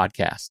favorite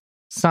podcast.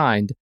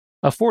 Signed,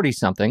 a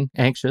 40-something,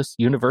 anxious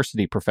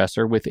university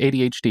professor with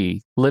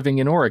ADHD living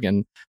in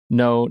Oregon.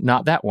 No,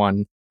 not that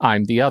one.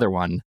 I'm the other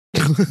one.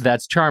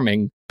 That's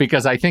charming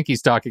because I think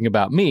he's talking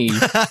about me,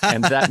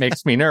 and that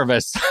makes me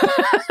nervous.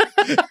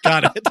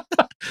 Got it.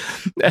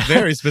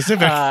 Very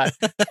specific.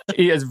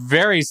 He is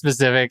very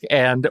specific,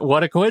 and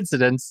what a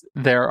coincidence.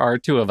 There are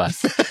two of us.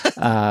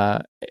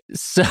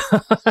 So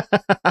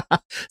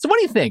what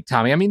do you think,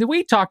 Tommy? I mean,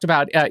 we talked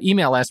about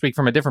email last week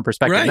from a different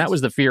perspective, right. And that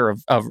was the fear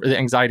of the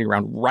anxiety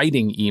around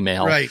writing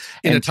email. Right,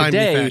 in and a timely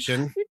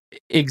fashion.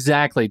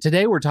 Exactly.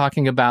 Today, we're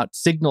talking about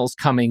signals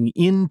coming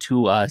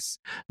into us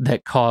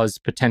that cause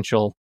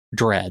potential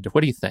dread.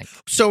 What do you think?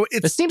 So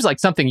it seems like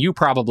something you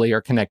probably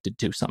are connected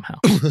to somehow.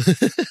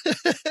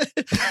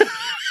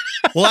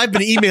 Well, I've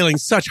been emailing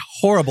such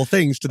horrible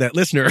things to that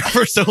listener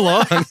for so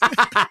long.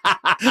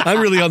 I'm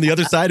really on the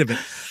other side of it.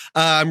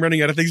 I'm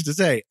running out of things to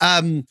say.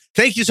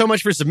 Thank you so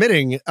much for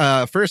submitting,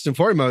 first and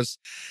foremost.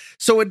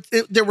 So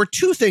there were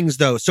two things,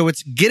 though. So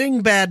it's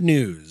getting bad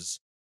news,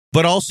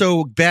 but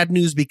also bad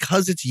news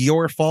because it's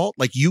your fault.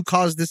 Like you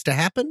caused this to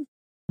happen.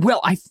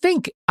 Well, I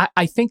think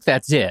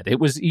that's it. It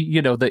was,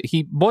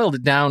 he boiled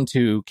it down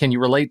to, can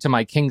you relate to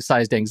my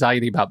king-sized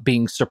anxiety about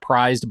being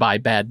surprised by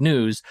bad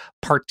news,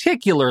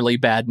 particularly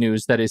bad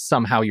news that is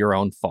somehow your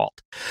own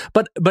fault?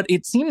 But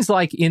it seems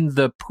like in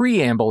the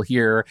preamble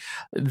here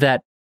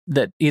that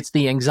it's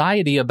the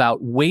anxiety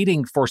about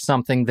waiting for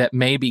something that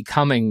may be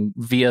coming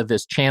via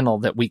this channel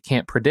that we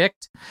can't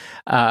predict.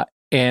 And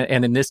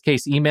in this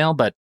case, email,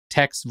 but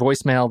text,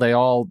 voicemail,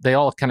 they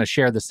all kind of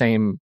share the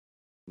same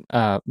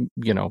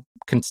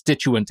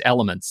constituent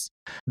elements.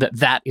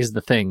 That is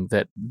the thing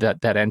that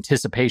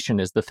anticipation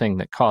is the thing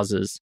that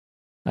causes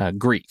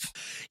grief.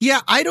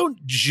 Yeah, I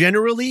don't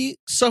generally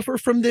suffer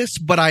from this,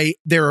 but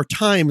there are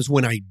times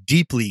when I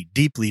deeply,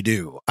 deeply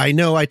do. I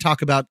know I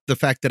talk about the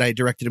fact that I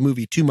directed a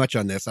movie too much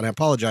on this, and I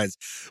apologize,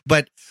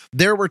 but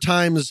there were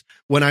times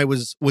when I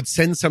would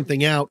send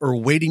something out or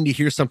waiting to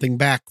hear something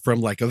back from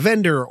like a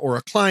vendor or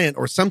a client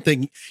or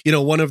something,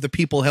 one of the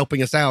people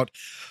helping us out,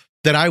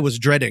 that I was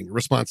dreading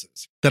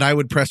responses, that I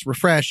would press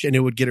refresh and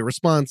it would get a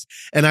response,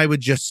 and I would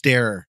just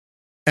stare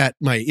at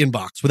my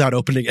inbox without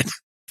opening it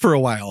for a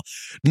while,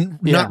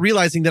 not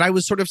realizing that I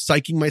was sort of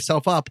psyching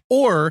myself up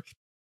or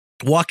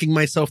walking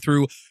myself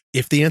through,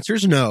 if the answer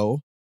is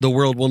no, the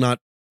world will not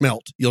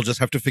melt. You'll just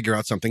have to figure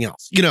out something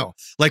else.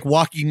 Like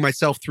walking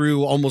myself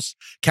through almost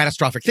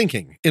catastrophic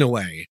thinking in a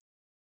way.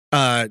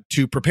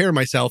 To prepare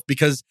myself,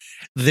 because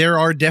there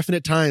have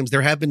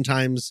been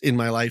times in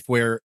my life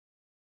where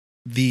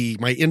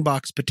my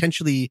inbox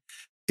potentially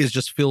is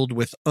just filled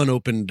with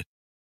unopened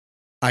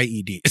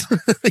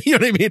IEDs. You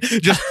know what I mean?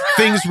 Just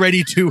things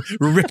ready to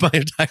rip my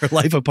entire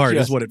life apart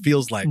is what it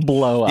feels like.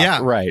 Blow up.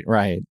 Yeah.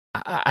 Right.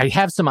 I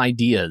have some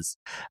ideas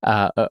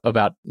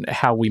about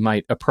how we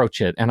might approach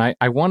it. And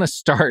I want to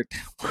start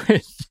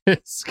with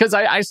this because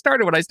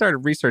when I started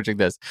researching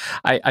this,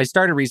 I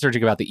started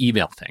researching about the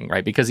email thing,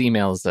 right? Because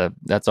email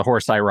that's a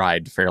horse I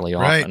ride fairly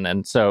often. Right.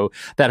 And so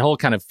that whole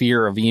kind of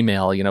fear of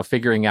email,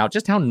 figuring out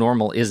just how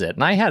normal is it?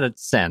 And I had a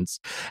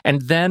sense.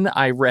 And then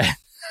I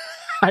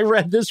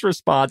read this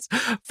response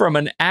from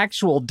an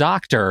actual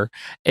doctor,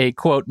 a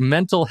quote,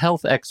 mental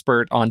health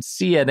expert on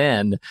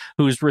CNN,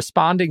 who's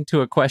responding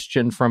to a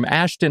question from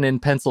Ashton in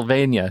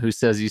Pennsylvania, who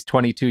says he's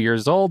 22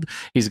 years old.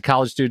 He's a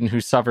college student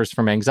who suffers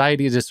from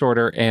anxiety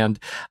disorder, and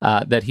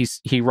that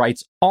he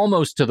writes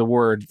almost to the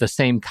word the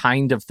same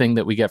kind of thing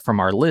that we get from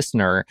our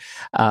listener.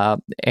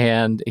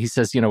 And he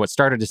says, what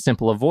started as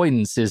simple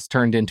avoidance is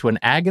turned into an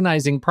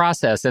agonizing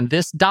process. And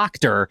this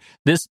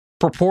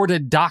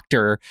purported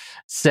doctor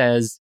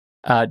says,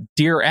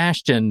 Dear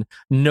Ashton,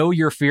 know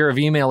your fear of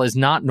email is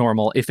not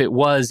normal. If it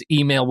was,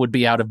 email would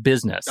be out of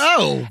business.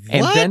 Oh, what?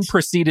 And then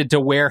proceeded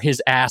to wear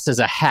his ass as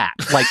a hat.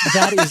 Like,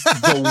 that is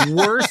the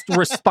worst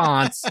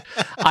response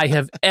I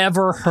have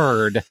ever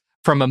heard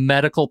from a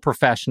medical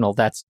professional.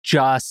 That's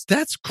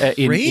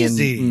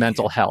crazy. In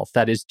mental health.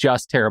 That is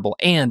just terrible.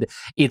 And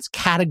it's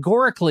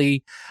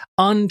categorically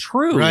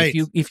untrue. Right.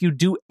 If you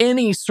do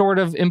any sort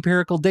of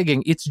empirical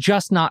digging, it's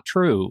just not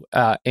true.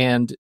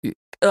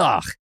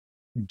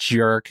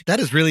 Jerk. That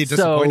is really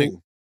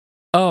disappointing.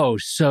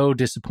 So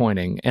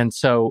disappointing. And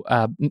so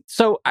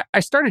I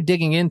started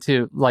digging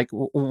into like,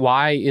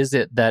 why is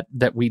it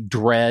that we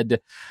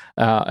dread,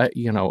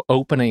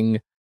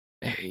 opening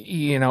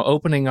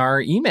opening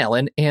our email.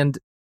 And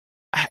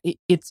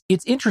it's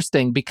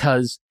interesting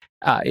because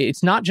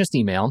it's not just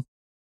email.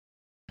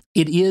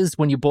 It is,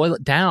 when you boil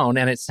it down,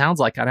 and it sounds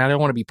like, and I don't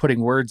want to be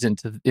putting words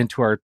into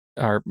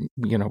our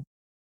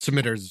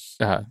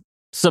submitters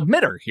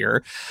submitter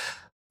here,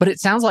 but it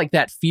sounds like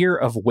that fear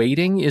of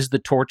waiting is the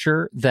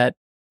torture that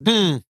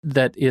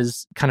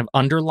is kind of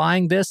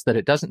underlying this, that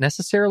it doesn't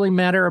necessarily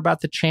matter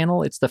about the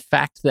channel. It's the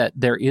fact that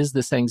there is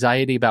this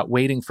anxiety about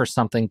waiting for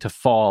something to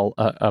fall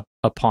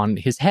upon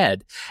his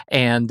head.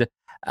 And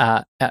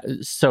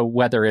so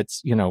whether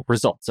it's,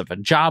 results of a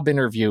job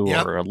interview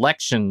or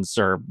elections,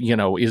 or,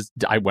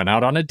 I went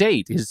out on a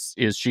date,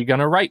 is she going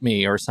to write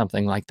me or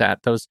something like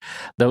that?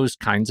 Those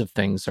kinds of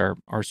things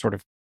are sort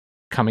of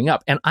coming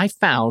up. And I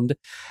found,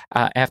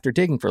 after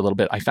digging for a little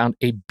bit, I found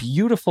a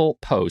beautiful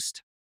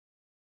post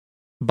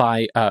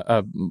by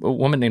a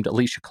woman named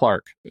Alicia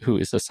Clark, who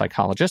is a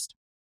psychologist.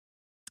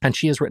 And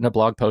she has written a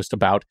blog post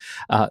about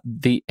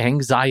the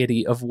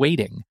anxiety of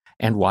waiting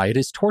and why it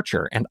is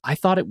torture. And I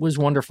thought it was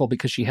wonderful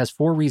because she has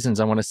 4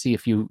 reasons. I want to see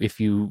if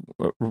you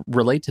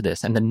relate to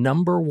this. And the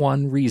number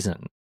one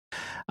reason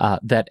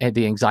that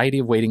the anxiety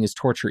of waiting is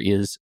torture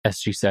is, as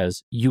she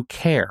says, you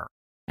care.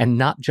 And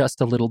not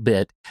just a little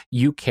bit,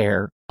 you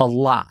care a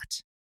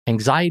lot.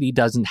 Anxiety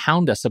doesn't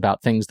hound us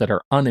about things that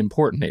are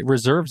unimportant. It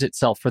reserves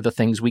itself for the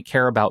things we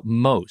care about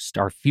most: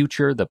 our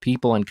future, the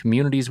people and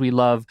communities we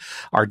love,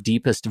 our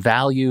deepest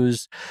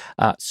values.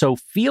 So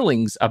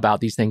feelings about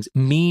these things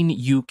mean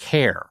you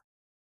care,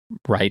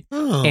 right?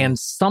 Oh. And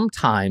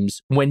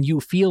sometimes when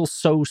you feel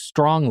so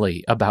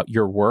strongly about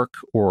your work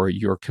or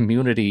your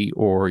community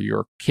or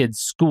your kid's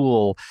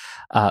school,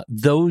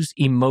 those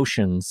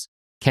emotions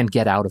can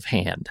get out of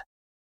hand.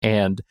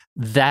 And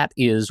that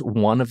is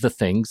one of the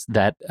things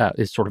that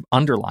is sort of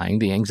underlying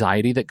the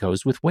anxiety that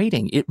goes with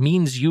waiting. It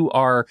means you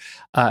are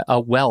a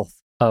wealth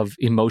of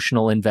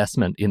emotional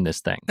investment in this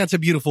thing. That's a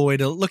beautiful way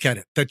to look at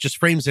it. That just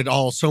frames it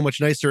all so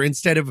much nicer,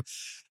 instead of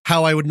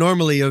how I would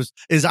normally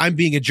is I'm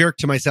being a jerk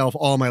to myself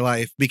all my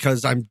life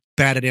because I'm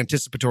bad at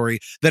anticipatory.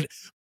 That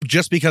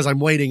just because I'm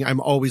waiting, I'm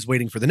always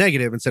waiting for the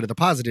negative instead of the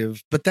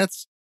positive. But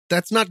that's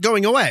not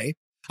going away.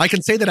 I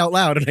can say that out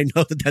loud, and I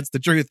know that that's the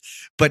truth.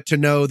 But to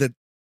know that,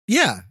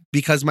 yeah,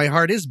 because my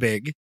heart is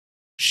big,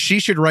 she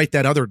should write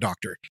that other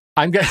doctor.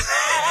 I'm going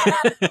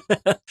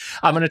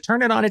to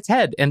turn it on its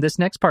head, and this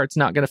next part's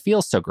not going to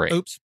feel so great.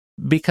 Oops.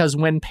 Because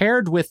when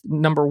paired with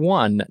number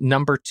 1,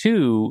 number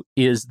 2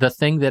 is the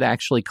thing that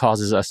actually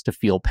causes us to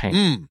feel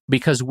pain.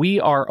 Because we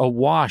are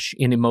awash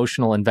in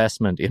emotional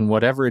investment in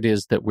whatever it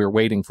is that we're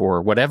waiting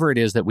for, whatever it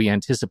is that we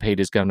anticipate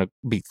is going to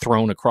be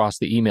thrown across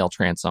the email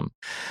transom.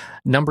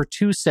 Number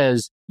 2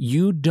 says,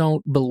 you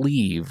don't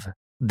believe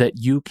that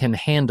you can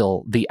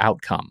handle the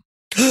outcome.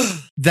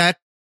 That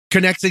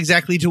connects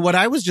exactly to what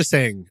I was just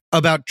saying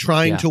about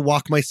trying to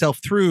walk myself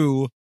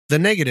through the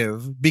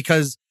negative,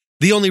 because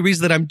the only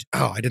reason that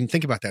I didn't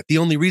think about that. The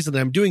only reason that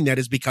I'm doing that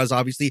is because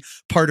obviously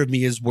part of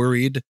me is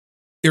worried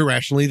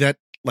irrationally that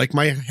like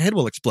my head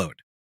will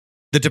explode.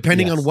 That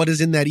depending on what is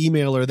in that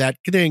email or that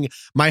thing,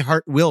 my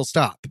heart will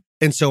stop.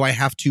 And so I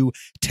have to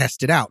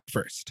test it out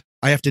first.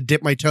 I have to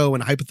dip my toe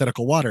in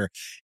hypothetical water.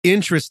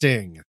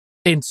 Interesting.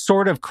 It's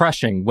sort of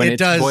crushing when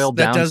it's boiled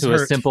down to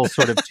hurt. A simple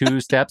sort of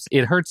 2 steps.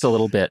 It hurts a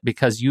little bit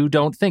because you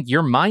don't think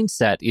your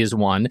mindset is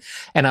one.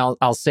 And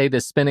I'll say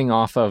this spinning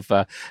off of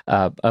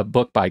a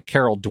book by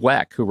Carol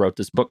Dweck, who wrote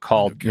this book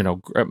called,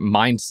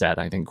 Mindset,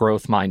 I think,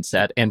 Growth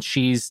Mindset. And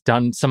she's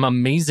done some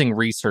amazing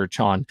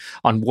research on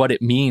what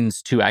it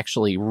means to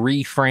actually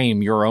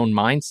reframe your own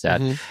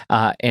mindset.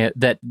 And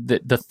that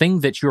the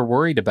thing that you're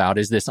worried about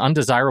is this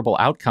undesirable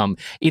outcome.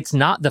 It's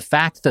not the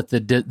fact that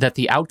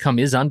the outcome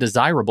is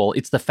undesirable.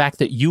 It's the fact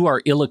that you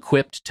are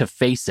ill-equipped to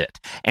face it.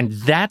 And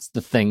that's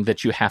the thing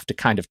that you have to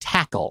kind of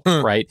tackle,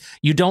 right?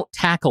 You don't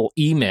tackle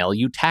email.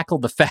 You tackle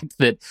the fact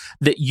that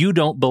you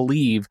don't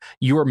believe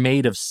you're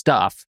made of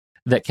stuff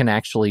that can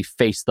actually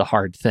face the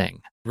hard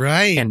thing.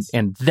 Right.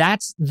 And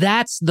that's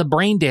the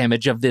brain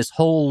damage of this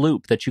whole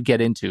loop that you get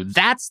into.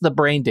 That's the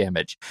brain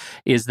damage,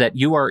 is that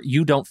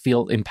you don't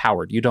feel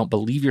empowered. You don't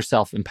believe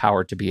yourself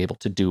empowered to be able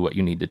to do what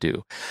you need to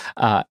do.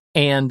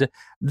 And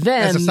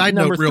then, as a side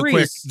note, real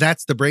quick, is,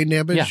 that's the brain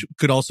damage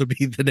could also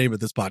be the name of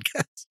this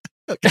podcast.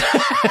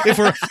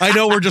 I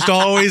know we're just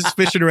always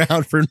fishing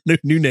around for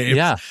new names.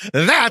 Yeah,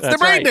 that's the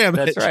brain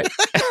damage. That's right.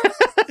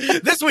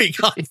 This week,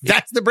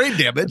 that's the brain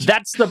damage.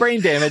 That's the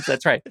brain damage.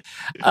 That's right.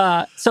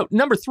 So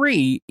number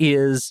 3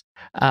 is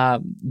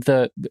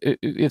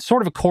it's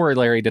sort of a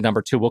corollary to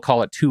number 2. We'll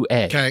call it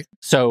 2A. Okay.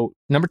 So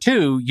number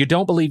 2, you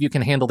don't believe you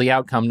can handle the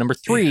outcome. Number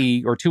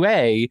 3 or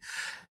 2A,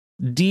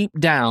 deep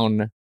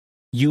down,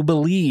 you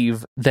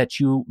believe that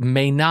you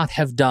may not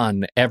have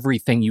done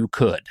everything you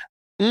could.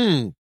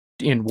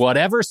 In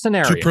whatever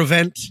scenario, to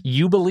prevent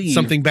you believe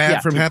something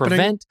bad from happening,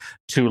 prevent,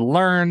 to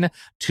learn,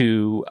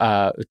 to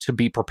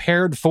be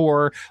prepared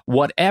for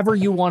whatever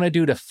you want to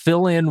do to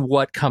fill in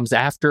what comes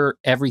after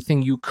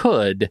everything you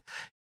could.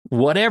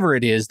 whatever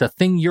it is, the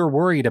thing you're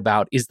worried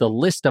about is the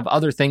list of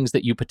other things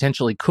that you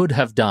potentially could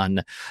have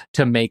done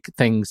to make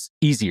things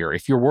easier.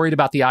 If you're worried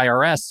about the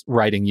IRS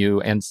writing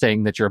you and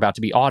saying that you're about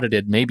to be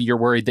audited, maybe you're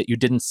worried that you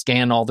didn't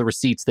scan all the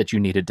receipts that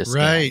you needed to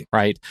scan,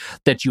 right?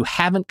 That you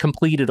haven't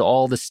completed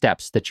all the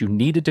steps that you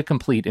needed to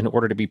complete in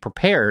order to be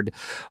prepared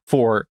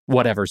for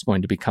whatever's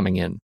going to be coming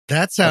in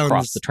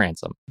across the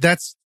transom.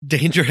 That's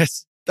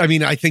dangerous. I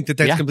mean, I think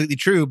that's completely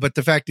true, but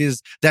the fact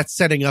is that's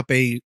setting up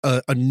a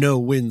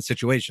no-win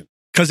situation.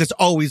 Because it's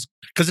always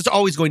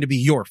going to be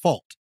your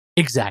fault.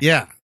 Exactly.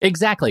 Yeah.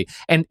 Exactly.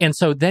 And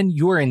so then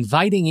you're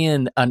inviting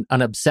in an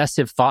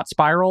obsessive thought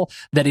spiral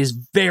that is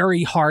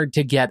very hard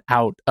to get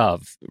out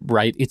of,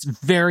 right? It's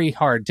very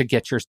hard to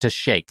get yours to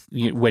shake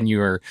when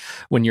you're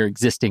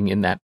existing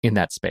in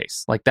that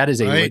space. Like that is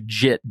a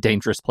legit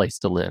dangerous place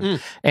to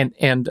live.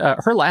 And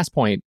her last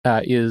point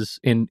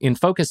is in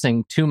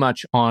focusing too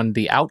much on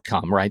the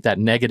outcome, right? That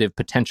negative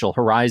potential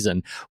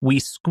horizon, we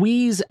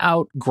squeeze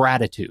out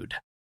gratitude.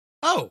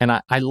 Oh, and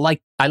I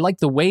like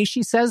the way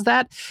she says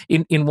that.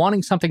 In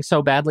wanting something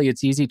so badly,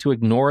 it's easy to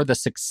ignore the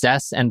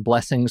success and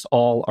blessings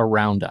all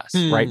around us,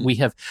 right? We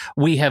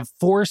have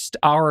forced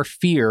our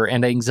fear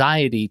and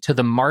anxiety to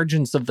the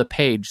margins of the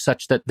page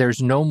such that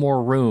there's no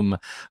more room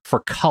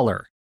for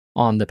color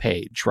on the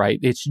page, right?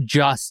 It's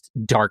just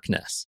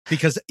darkness.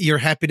 Because your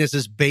happiness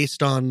is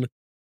based on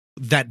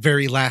that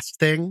very last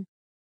thing.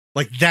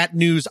 Like that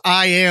news,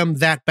 I am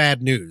that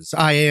bad news.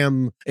 I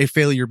am a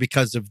failure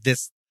because of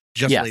this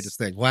latest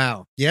thing.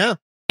 Wow. Yeah.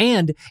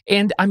 And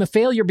I'm a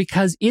failure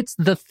because it's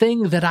the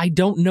thing that I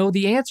don't know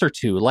the answer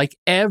to. Like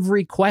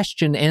every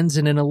question ends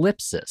in an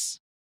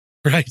ellipsis.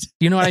 Right.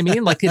 You know what I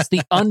mean? Like it's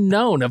the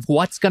unknown of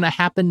what's going to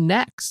happen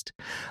next.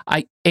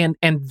 And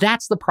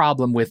that's the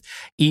problem with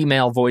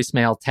email,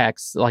 voicemail,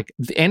 text, like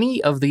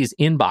any of these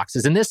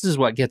inboxes. And this is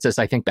what gets us,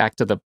 I think, back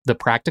to the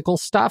practical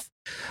stuff,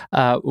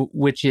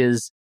 which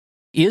is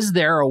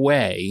there a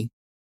way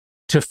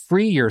to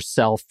free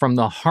yourself from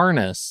the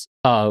harness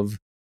of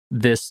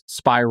this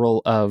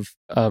spiral of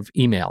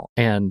email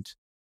and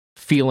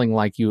feeling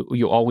like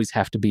you always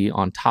have to be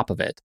on top of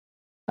it,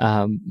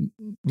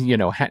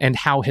 and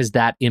how has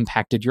that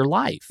impacted your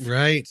life?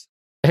 Right.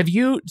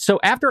 So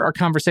after our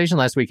conversation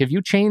last week, have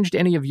you changed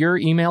any of your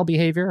email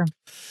behavior?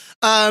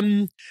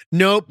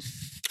 Nope.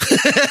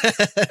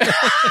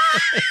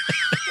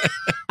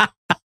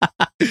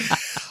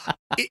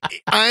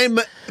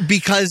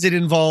 Because it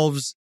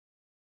involves,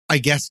 I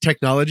guess,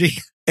 technology.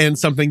 And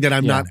something that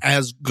I'm not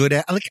as good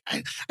at. Like,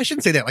 I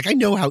shouldn't say that. Like, I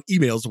know how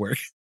emails work.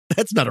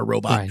 That's not a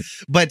robot. Right.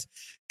 But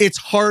it's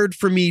hard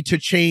for me to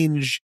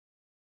change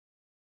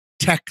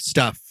tech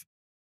stuff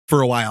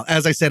for a while.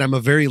 As I said, I'm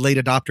a very late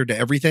adopter to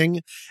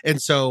everything.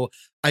 And so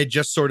I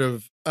just sort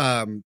of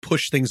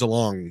push things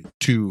along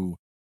too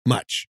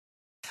much.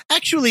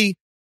 Actually,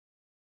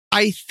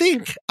 I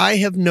think I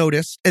have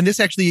noticed, and this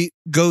actually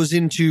goes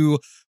into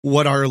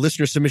what our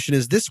listener submission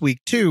is this week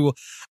too,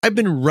 I've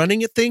been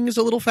running at things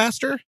a little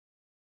faster.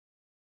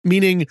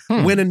 Meaning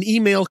when an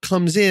email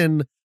comes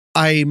in,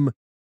 I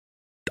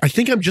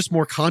think I'm just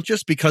more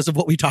conscious because of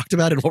what we talked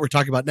about and what we're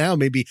talking about now,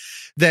 maybe,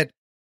 that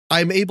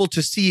I'm able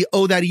to see,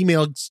 that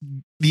email,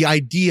 the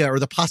idea or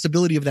the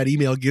possibility of that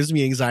email gives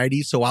me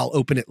anxiety, so I'll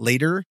open it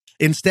later.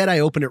 Instead, I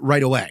open it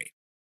right away.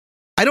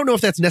 I don't know if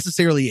that's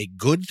necessarily a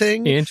good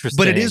thing,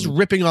 but it is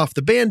ripping off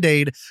the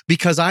Band-Aid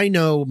because I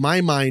know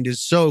my mind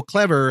is so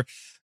clever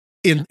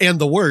and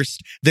the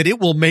worst that it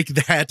will make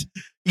that,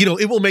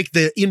 it will make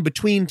the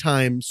in-between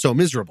time so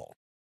miserable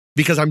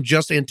because I'm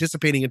just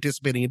anticipating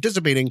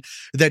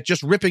that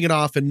just ripping it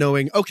off and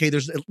knowing, okay,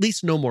 there's at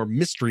least no more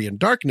mystery and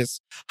darkness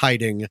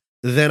hiding,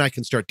 then I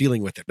can start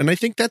dealing with it. And I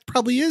think that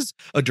probably is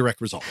a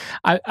direct result.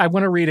 I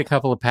want to read a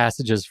couple of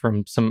passages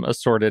from some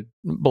assorted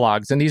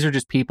blogs. And these are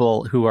just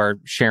people who are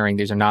sharing.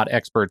 These are not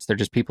experts. They're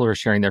just people who are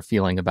sharing their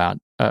feeling about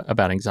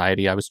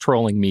anxiety. I was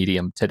trolling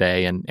Medium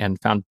today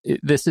and found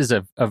this is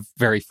a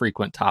very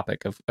frequent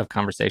topic of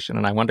conversation.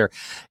 And I wonder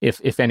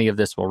if any of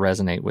this will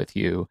resonate with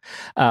you.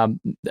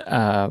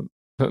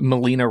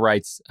 Melina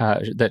writes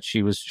that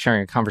she was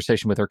sharing a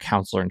conversation with her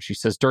counselor, and she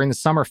says, during the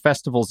summer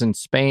festivals in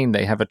Spain,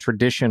 they have a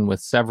tradition with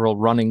several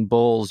running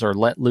bulls are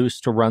let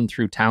loose to run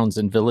through towns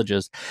and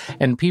villages,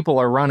 and people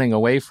are running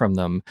away from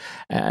them.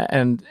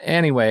 And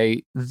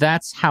anyway,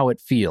 that's how it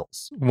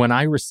feels. When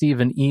I receive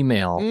an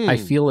email, I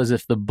feel as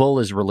if the bull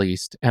is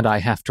released and I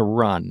have to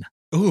run.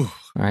 Ooh,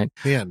 right.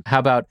 Man. How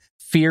about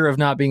fear of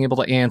not being able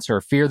to answer,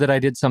 fear that I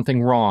did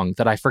something wrong,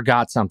 that I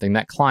forgot something,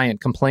 that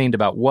client complained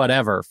about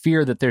whatever,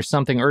 fear that there's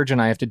something urgent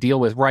I have to deal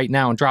with right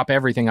now and drop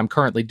everything I'm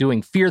currently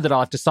doing, fear that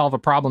I'll have to solve a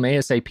problem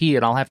ASAP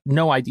and I'll have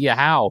no idea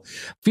how,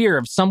 fear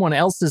of someone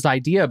else's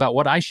idea about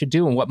what I should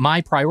do and what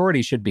my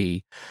priority should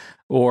be.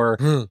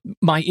 Or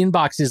my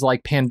inbox is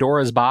like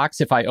Pandora's box.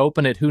 If I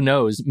open it, who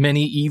knows?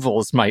 Many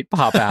evils might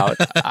pop out.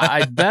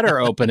 I'd better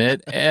open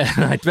it, and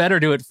I'd better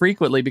do it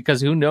frequently,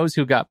 because who knows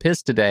who got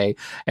pissed today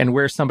and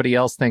where somebody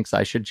else thinks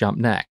I should jump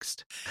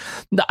next.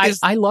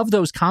 I love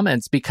those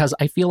comments because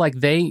I feel like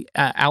they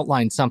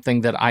outline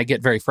something that I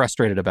get very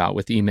frustrated about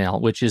with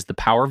email, which is the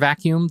power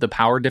vacuum, the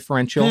power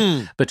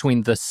differential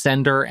between the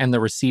sender and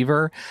the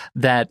receiver,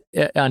 that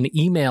an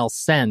email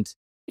sent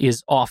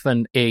is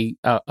often a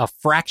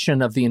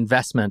fraction of the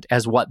investment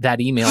as what that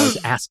email is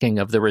asking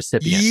of the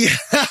recipient. Yeah,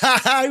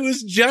 I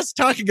was just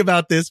talking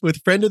about this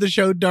with friend of the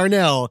show,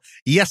 Darnell,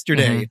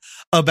 yesterday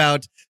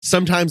about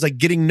sometimes like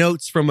getting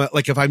notes from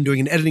like if I'm doing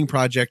an editing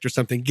project or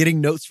something,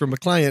 getting notes from a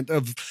client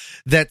of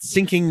that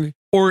sinking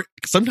or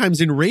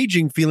sometimes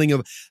enraging feeling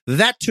of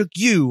that took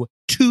you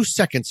 2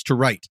 seconds to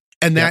write.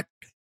 And that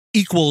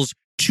equals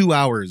 2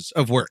 hours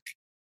of work.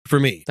 For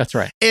me. That's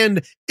right.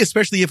 And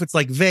especially if it's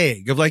like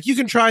vague of like, you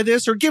can try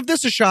this or give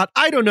this a shot.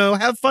 I don't know.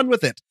 Have fun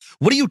with it.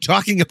 What are you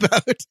talking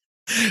about?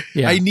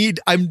 Yeah.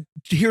 I'm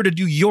here to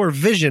do your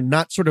vision,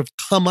 not sort of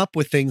come up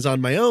with things on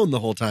my own the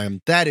whole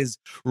time. That is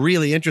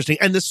really interesting.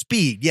 And the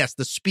speed. Yes.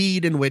 The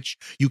speed in which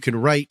you can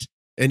write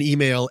an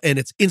email and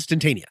it's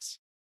instantaneous.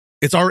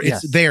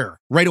 It's there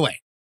right away.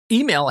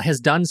 Email has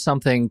done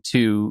something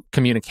to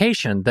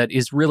communication that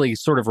is really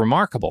sort of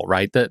remarkable,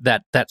 right?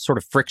 That sort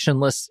of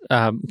frictionless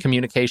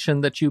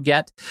communication that you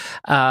get.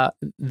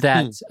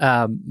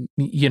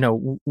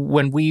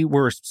 When we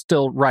were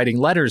still writing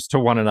letters to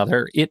one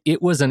another, it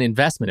was an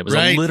investment. It was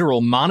a literal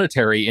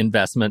monetary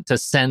investment to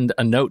send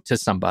a note to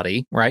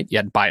somebody, right? You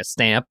had to buy a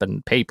stamp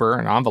and paper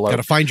and envelope. Got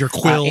to find your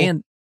quill.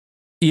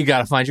 You got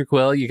to find your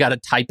quill. You got to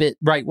type it,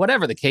 right?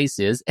 Whatever the case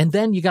is. And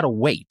then you got to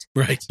wait.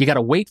 Right. You got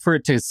to wait for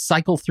it to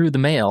cycle through the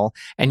mail.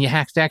 And you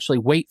have to actually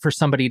wait for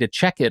somebody to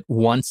check it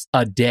once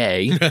a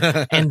day.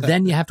 And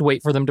then you have to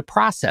wait for them to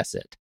process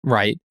it.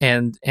 Right.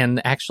 And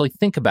actually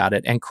think about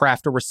it and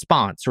craft a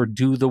response or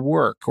do the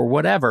work or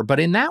whatever. But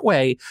in that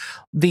way,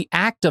 the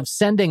act of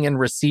sending and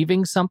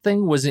receiving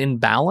something was in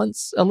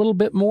balance a little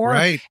bit more.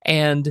 Right.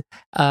 And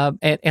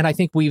I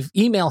think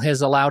email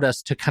has allowed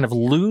us to kind of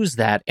lose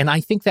that. And I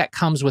think that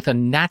comes with a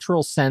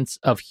natural sense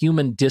of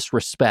human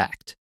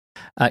disrespect.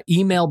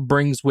 Email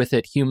brings with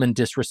it human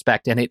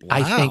disrespect, and it,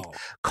 I think,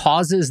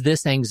 causes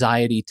this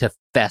anxiety to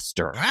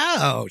fester.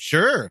 Wow,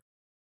 sure.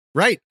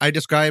 Right. I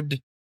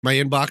described my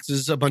inbox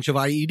is a bunch of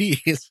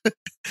IEDs.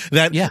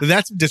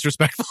 That's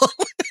disrespectful.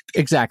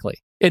 Exactly.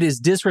 It is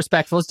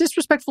disrespectful. It's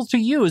disrespectful to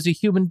you as a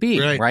human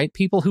being, right?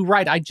 People who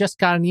write, I just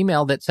got an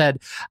email that said,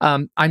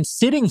 I'm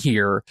sitting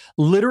here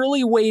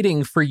literally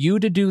waiting for you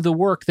to do the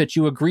work that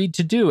you agreed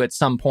to do at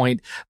some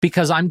point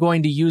because I'm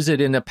going to use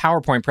it in a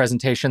PowerPoint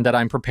presentation that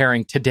I'm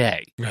preparing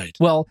today. Right.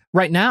 Well,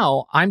 right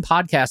now I'm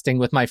podcasting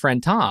with my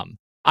friend Tom.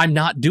 I'm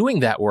not doing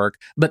that work,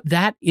 but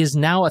that is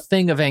now a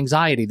thing of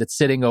anxiety that's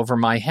sitting over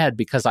my head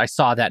because I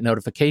saw that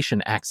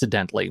notification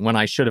accidentally when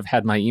I should have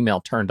had my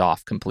email turned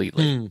off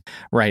completely.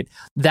 Right.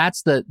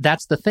 That's the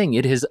thing.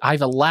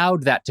 I've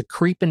allowed that to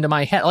creep into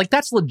my head. Like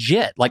that's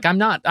legit. Like I'm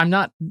not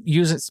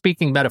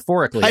speaking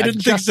metaphorically. I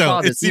didn't think so.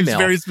 It seems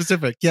very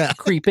specific. Yeah.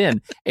 Creep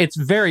in. It's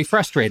very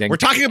frustrating. We're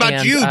talking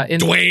about you,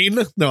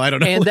 Dwayne. No, I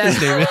don't know what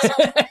his name is.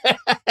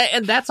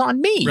 And that's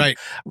on me. Right.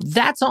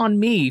 That's on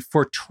me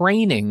for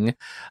training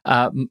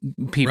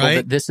people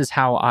that this is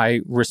how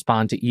I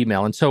respond to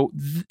email. And so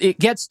it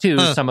gets to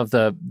some of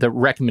the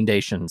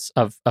recommendations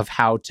of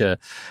how to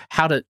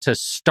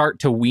start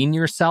to wean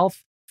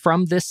yourself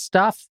from this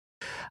stuff.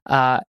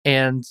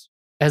 And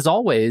as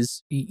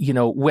always,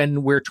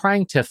 when we're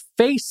trying to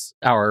face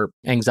our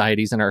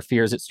anxieties and our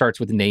fears, it starts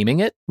with naming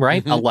it,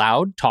 right?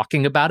 Aloud,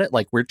 talking about it.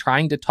 Like we're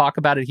trying to talk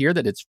about it here,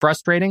 that it's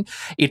frustrating.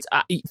 It's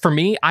for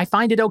me, I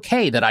find it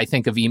okay that I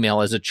think of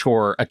email as a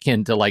chore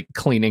akin to like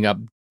cleaning up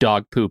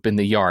dog poop in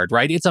the yard,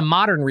 right? It's a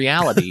modern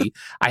reality.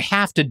 I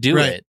have to do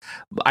it.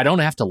 I don't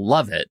have to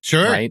love it.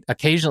 Sure. Right.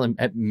 Occasionally,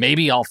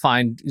 maybe I'll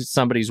find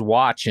somebody's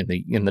watch in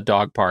the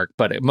dog park,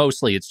 but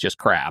mostly it's just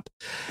crap.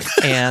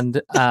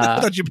 And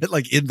I thought you meant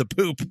like in the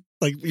poop.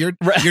 Like you're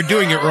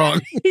doing it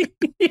wrong.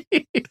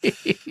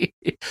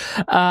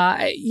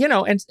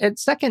 And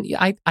second,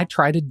 I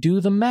try to do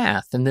the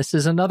math. And this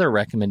is another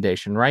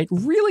recommendation, right?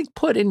 Really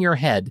put in your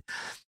head,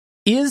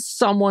 is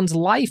someone's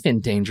life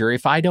in danger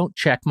if I don't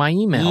check my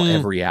email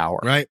every hour?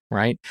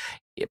 Right.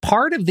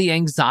 Part of the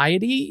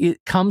anxiety,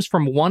 it comes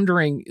from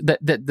wondering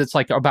that's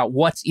like about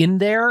what's in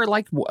there,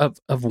 like of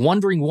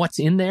wondering what's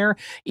in there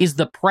is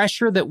the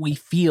pressure that we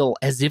feel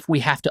as if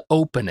we have to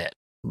open it.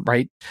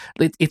 Right.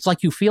 It's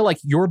like you feel like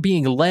you're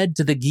being led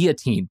to the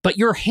guillotine, but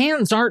your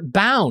hands aren't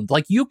bound.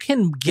 Like you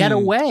can get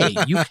away.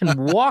 You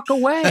can walk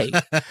away.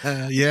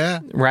 Yeah.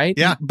 Right.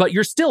 Yeah. But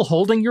you're still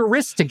holding your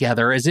wrists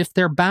together as if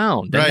they're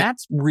bound. And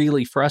that's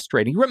really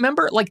frustrating.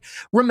 Remember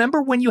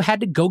when you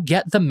had to go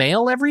get the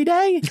mail every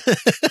day?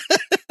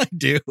 I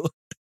do.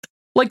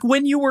 Like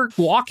when you were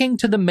walking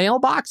to the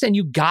mailbox and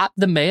you got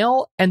the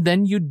mail and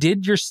then you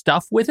did your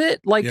stuff with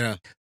it. Like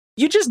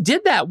you just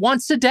did that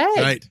once a day.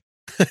 Right.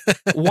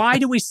 Why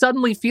do we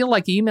suddenly feel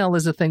like email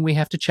is a thing we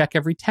have to check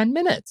every 10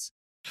 minutes?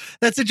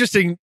 That's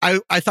interesting. I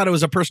thought it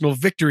was a personal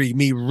victory,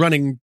 me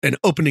running and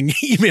opening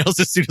emails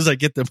as soon as I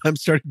get them. I'm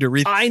starting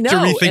to I know, to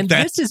rethink and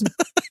that. this is.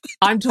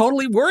 I'm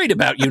totally worried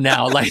about you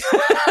now. Like,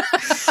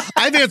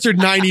 I've answered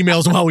 9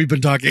 emails while we've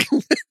been talking.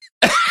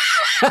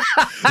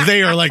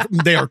 They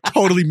are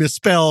totally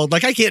misspelled.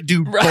 Like, I can't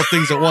do both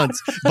things at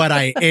once, but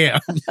I am.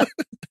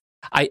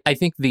 I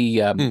think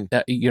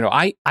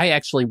I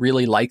actually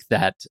really like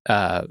that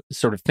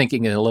sort of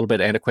thinking in a little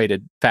bit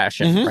antiquated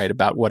fashion, right?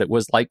 About what it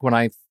was like when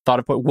I thought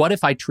of what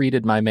if I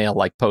treated my mail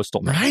like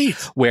postal mail, right?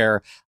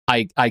 Where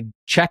I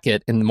check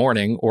it in the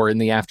morning or in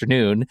the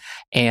afternoon,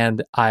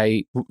 and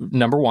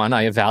number one,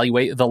 I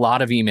evaluate the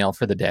lot of email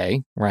for the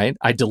day, right?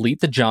 I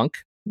delete the junk.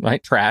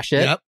 Right, trash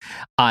it. Yep.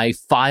 I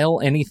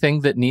file anything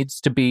that needs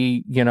to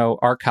be,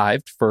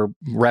 archived for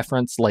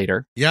reference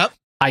later. Yep.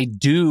 I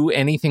do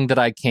anything that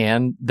I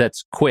can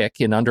that's quick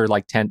in under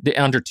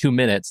 2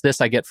 minutes.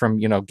 This I get from,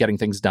 Getting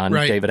Things Done,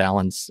 right. David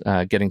Allen's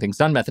Getting Things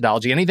Done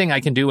methodology. Anything I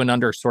can do in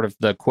under sort of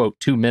the quote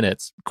 2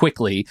 minutes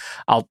quickly,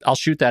 I'll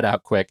shoot that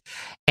out quick,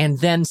 and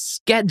then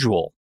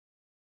schedule.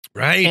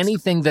 Right.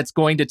 Anything that's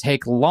going to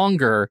take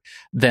longer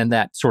than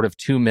that sort of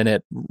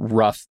 2-minute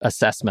rough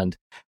assessment.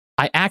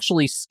 I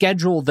actually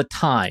schedule the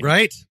time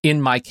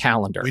in my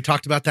calendar. We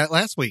talked about that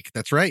last week.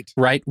 That's right.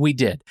 Right, we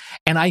did.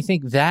 And I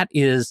think that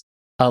is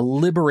a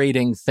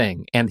liberating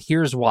thing. And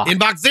here's why.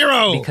 Inbox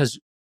zero! Because,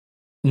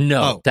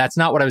 that's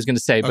not what I was going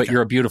to say, but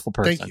you're a beautiful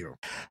person. Thank you.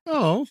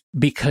 Oh.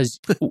 Because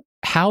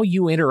how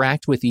you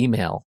interact with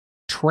email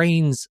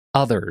trains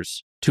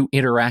others to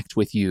interact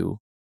with you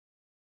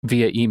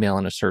via email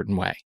in a certain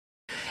way.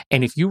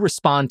 And if you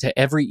respond to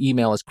every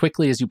email as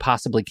quickly as you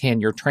possibly can,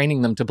 you're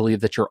training them to believe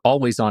that you're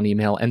always on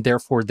email, and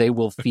therefore they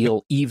will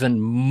feel even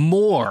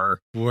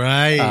more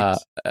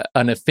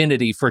an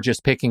affinity for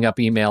just picking up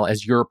email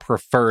as your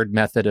preferred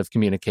method of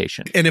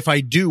communication. And if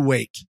I do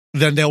wait,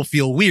 then they'll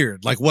feel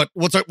weird. Like,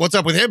 what's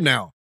up with him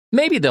now?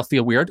 Maybe they'll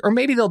feel weird, or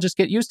maybe they'll just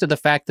get used to the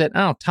fact that,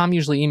 Tom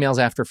usually emails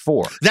after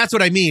 4. That's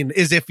what I mean,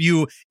 is if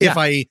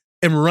I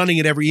am running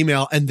at every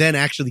email and then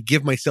actually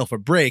give myself a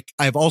break,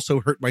 I've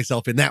also hurt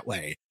myself in that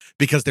way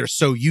because they're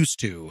so used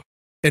to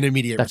an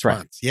immediate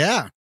response. Right.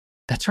 Yeah.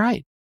 That's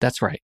right.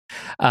 That's right.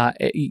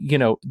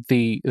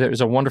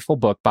 There's a wonderful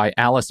book by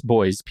Alice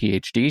Boyes,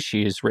 PhD.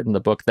 She's written the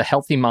book, The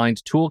Healthy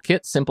Mind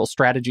Toolkit, Simple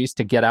Strategies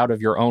to Get Out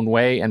of Your Own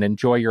Way and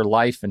Enjoy Your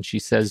Life. And she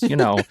says,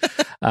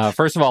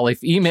 first of all,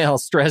 if email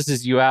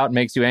stresses you out,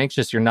 makes you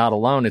anxious, you're not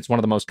alone. It's one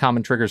of the most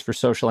common triggers for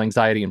social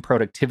anxiety and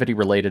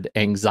productivity-related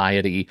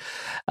anxiety.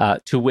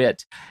 To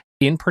wit,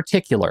 in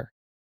particular,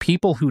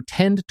 people who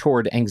tend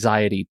toward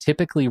anxiety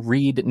typically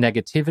read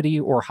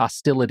negativity or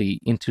hostility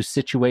into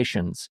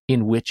situations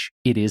in which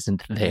it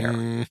isn't there.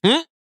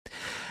 Mm-hmm.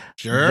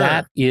 Sure.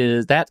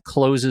 That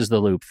closes the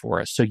loop for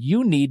us. So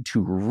you need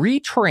to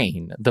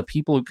retrain the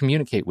people who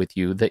communicate with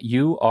you that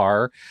you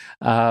are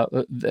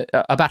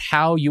about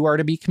how you are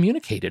to be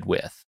communicated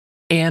with.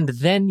 And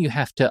then you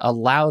have to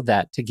allow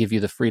that to give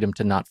you the freedom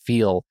to not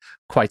feel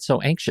quite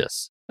so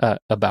anxious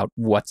about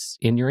what's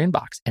in your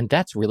inbox. And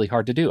that's really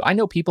hard to do. I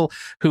know people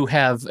who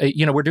have,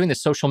 we're doing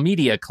this social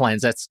media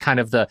cleanse. That's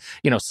kind of the,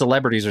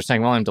 celebrities are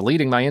saying, well, I'm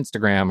deleting my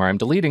Instagram or I'm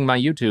deleting my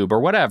YouTube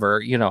or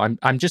whatever.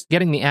 I'm just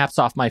getting the apps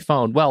off my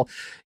phone. Well,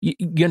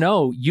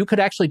 you could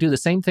actually do the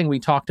same thing we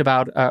talked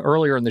about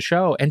earlier in the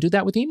show and do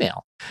that with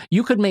email.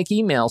 You could make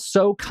email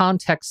so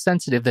context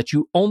sensitive that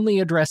you only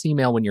address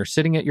email when you're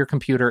sitting at your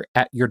computer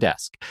at your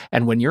desk.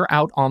 And when you're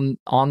out on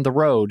the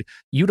road,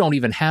 you don't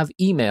even have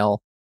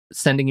email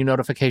sending you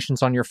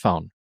notifications on your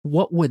phone.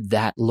 What would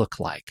that look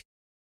like?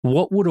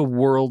 What would a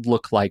world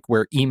look like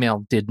where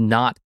email did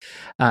not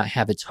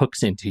have its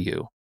hooks into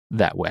you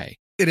that way?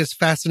 It is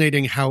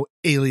fascinating how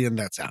alien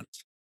that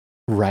sounds.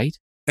 Right?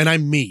 And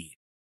I'm me.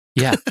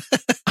 Yeah,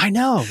 I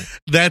know.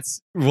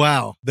 That's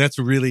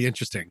really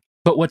interesting.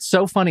 But what's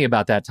so funny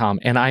about that, Tom,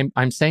 and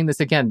I'm saying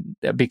this again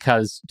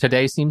because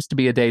today seems to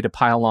be a day to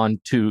pile on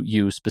to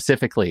you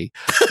specifically.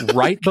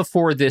 Right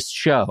before this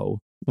show,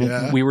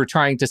 we were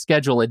trying to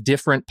schedule a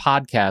different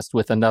podcast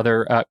with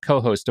another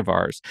co-host of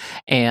ours.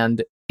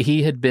 And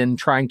he had been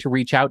trying to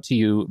reach out to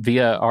you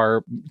via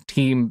our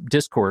team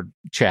Discord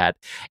chat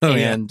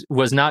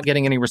was not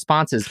getting any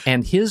responses.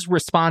 And his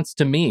response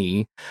to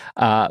me,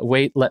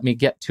 let me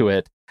get to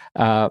it,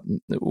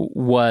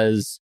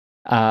 was...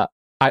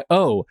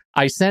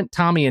 I sent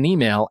Tommy an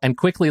email and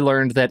quickly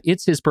learned that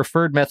it's his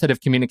preferred method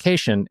of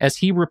communication, as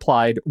he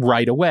replied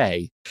right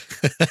away.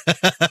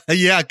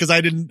 Yeah, because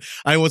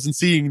I wasn't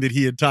seeing that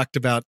he had talked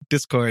about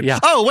Discord. Yeah.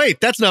 Oh,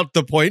 wait, that's not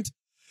the point.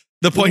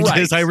 The point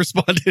is I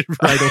responded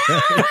right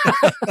away.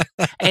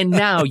 And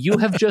now you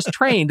have just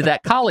trained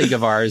that colleague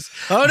of ours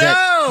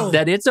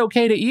that it's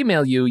okay to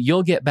email you.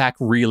 You'll get back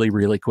really,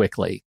 really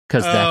quickly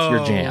because that's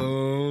your jam.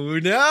 Oh,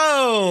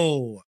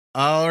 no.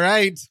 All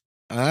right.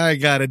 I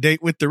got a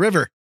date with the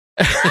river.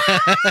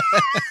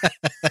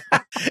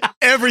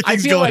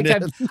 Everything's going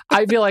in.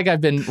 I feel like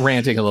I've been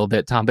ranting a little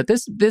bit, Tom, but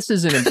this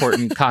is an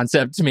important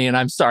concept to me, and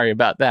I'm sorry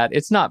about that.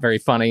 It's not very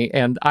funny,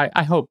 and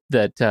I hope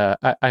that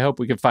I hope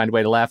we can find a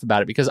way to laugh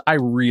about it, because I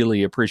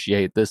really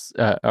appreciate this.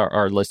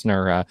 Our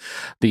listener,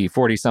 the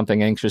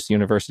 40-something anxious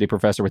university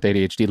professor with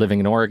ADHD living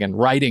in Oregon,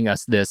 writing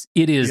us this.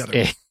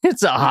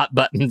 It's a hot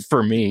button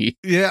for me.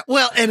 Yeah,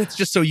 well, and it's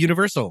just so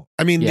universal.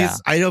 I mean,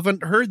 I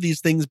haven't heard these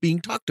things being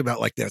talked about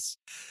like this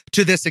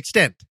to this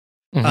extent.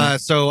 Mm-hmm.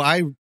 So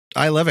I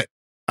love it.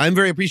 I'm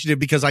very appreciative,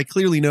 because I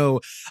clearly know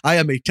I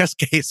am a test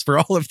case for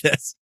all of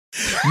this.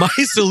 My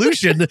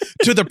solution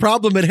to the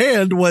problem at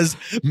hand was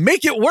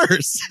make it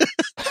worse.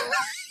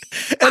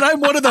 And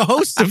I'm one of the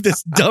hosts of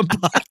this dumb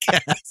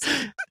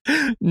podcast.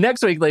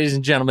 Next week, ladies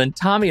and gentlemen,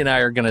 Tommy and I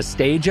are going to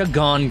stage a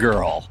Gone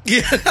Girl.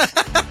 Yeah.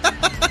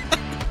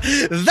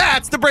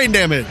 That's the brain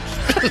damage.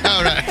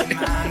 All right.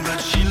 But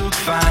she looks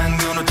fine.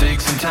 Gonna take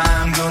some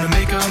time. Gonna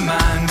make her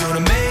mine.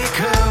 Gonna make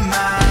her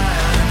mine.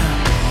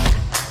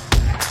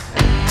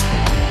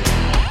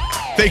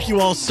 Thank you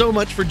all so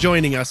much for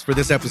joining us for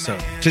this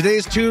episode.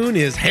 Today's tune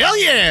is Hell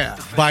Yeah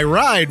by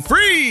Ride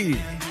Free.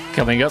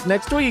 Coming up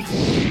next week,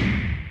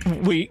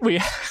 we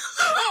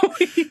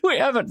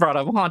haven't brought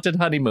up Haunted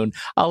Honeymoon.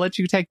 I'll let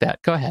you take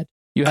that. Go ahead.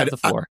 You have the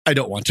floor. I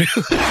don't want to.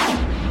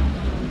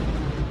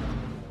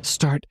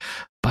 Start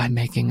by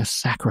making a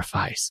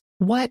sacrifice.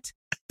 What?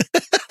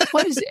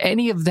 What does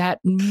any of that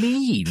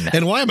mean?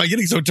 And why am I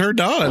getting so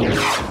turned on?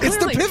 It's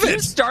Clearly, the pivot. You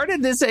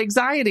started this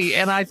anxiety,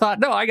 and I thought,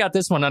 no, I got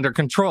this one under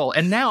control.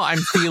 And now I'm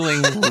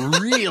feeling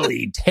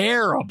really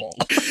terrible.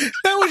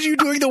 That was you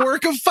doing the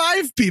work of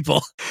 5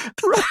 people.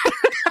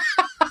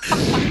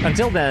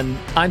 Until then,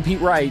 I'm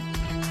Pete Wright.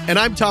 And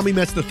I'm Tommy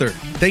Metz III.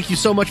 Thank you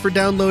so much for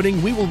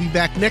downloading. We will be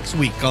back next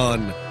week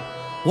on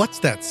What's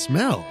That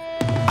Smell?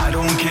 I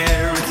don't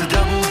care, it's a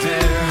double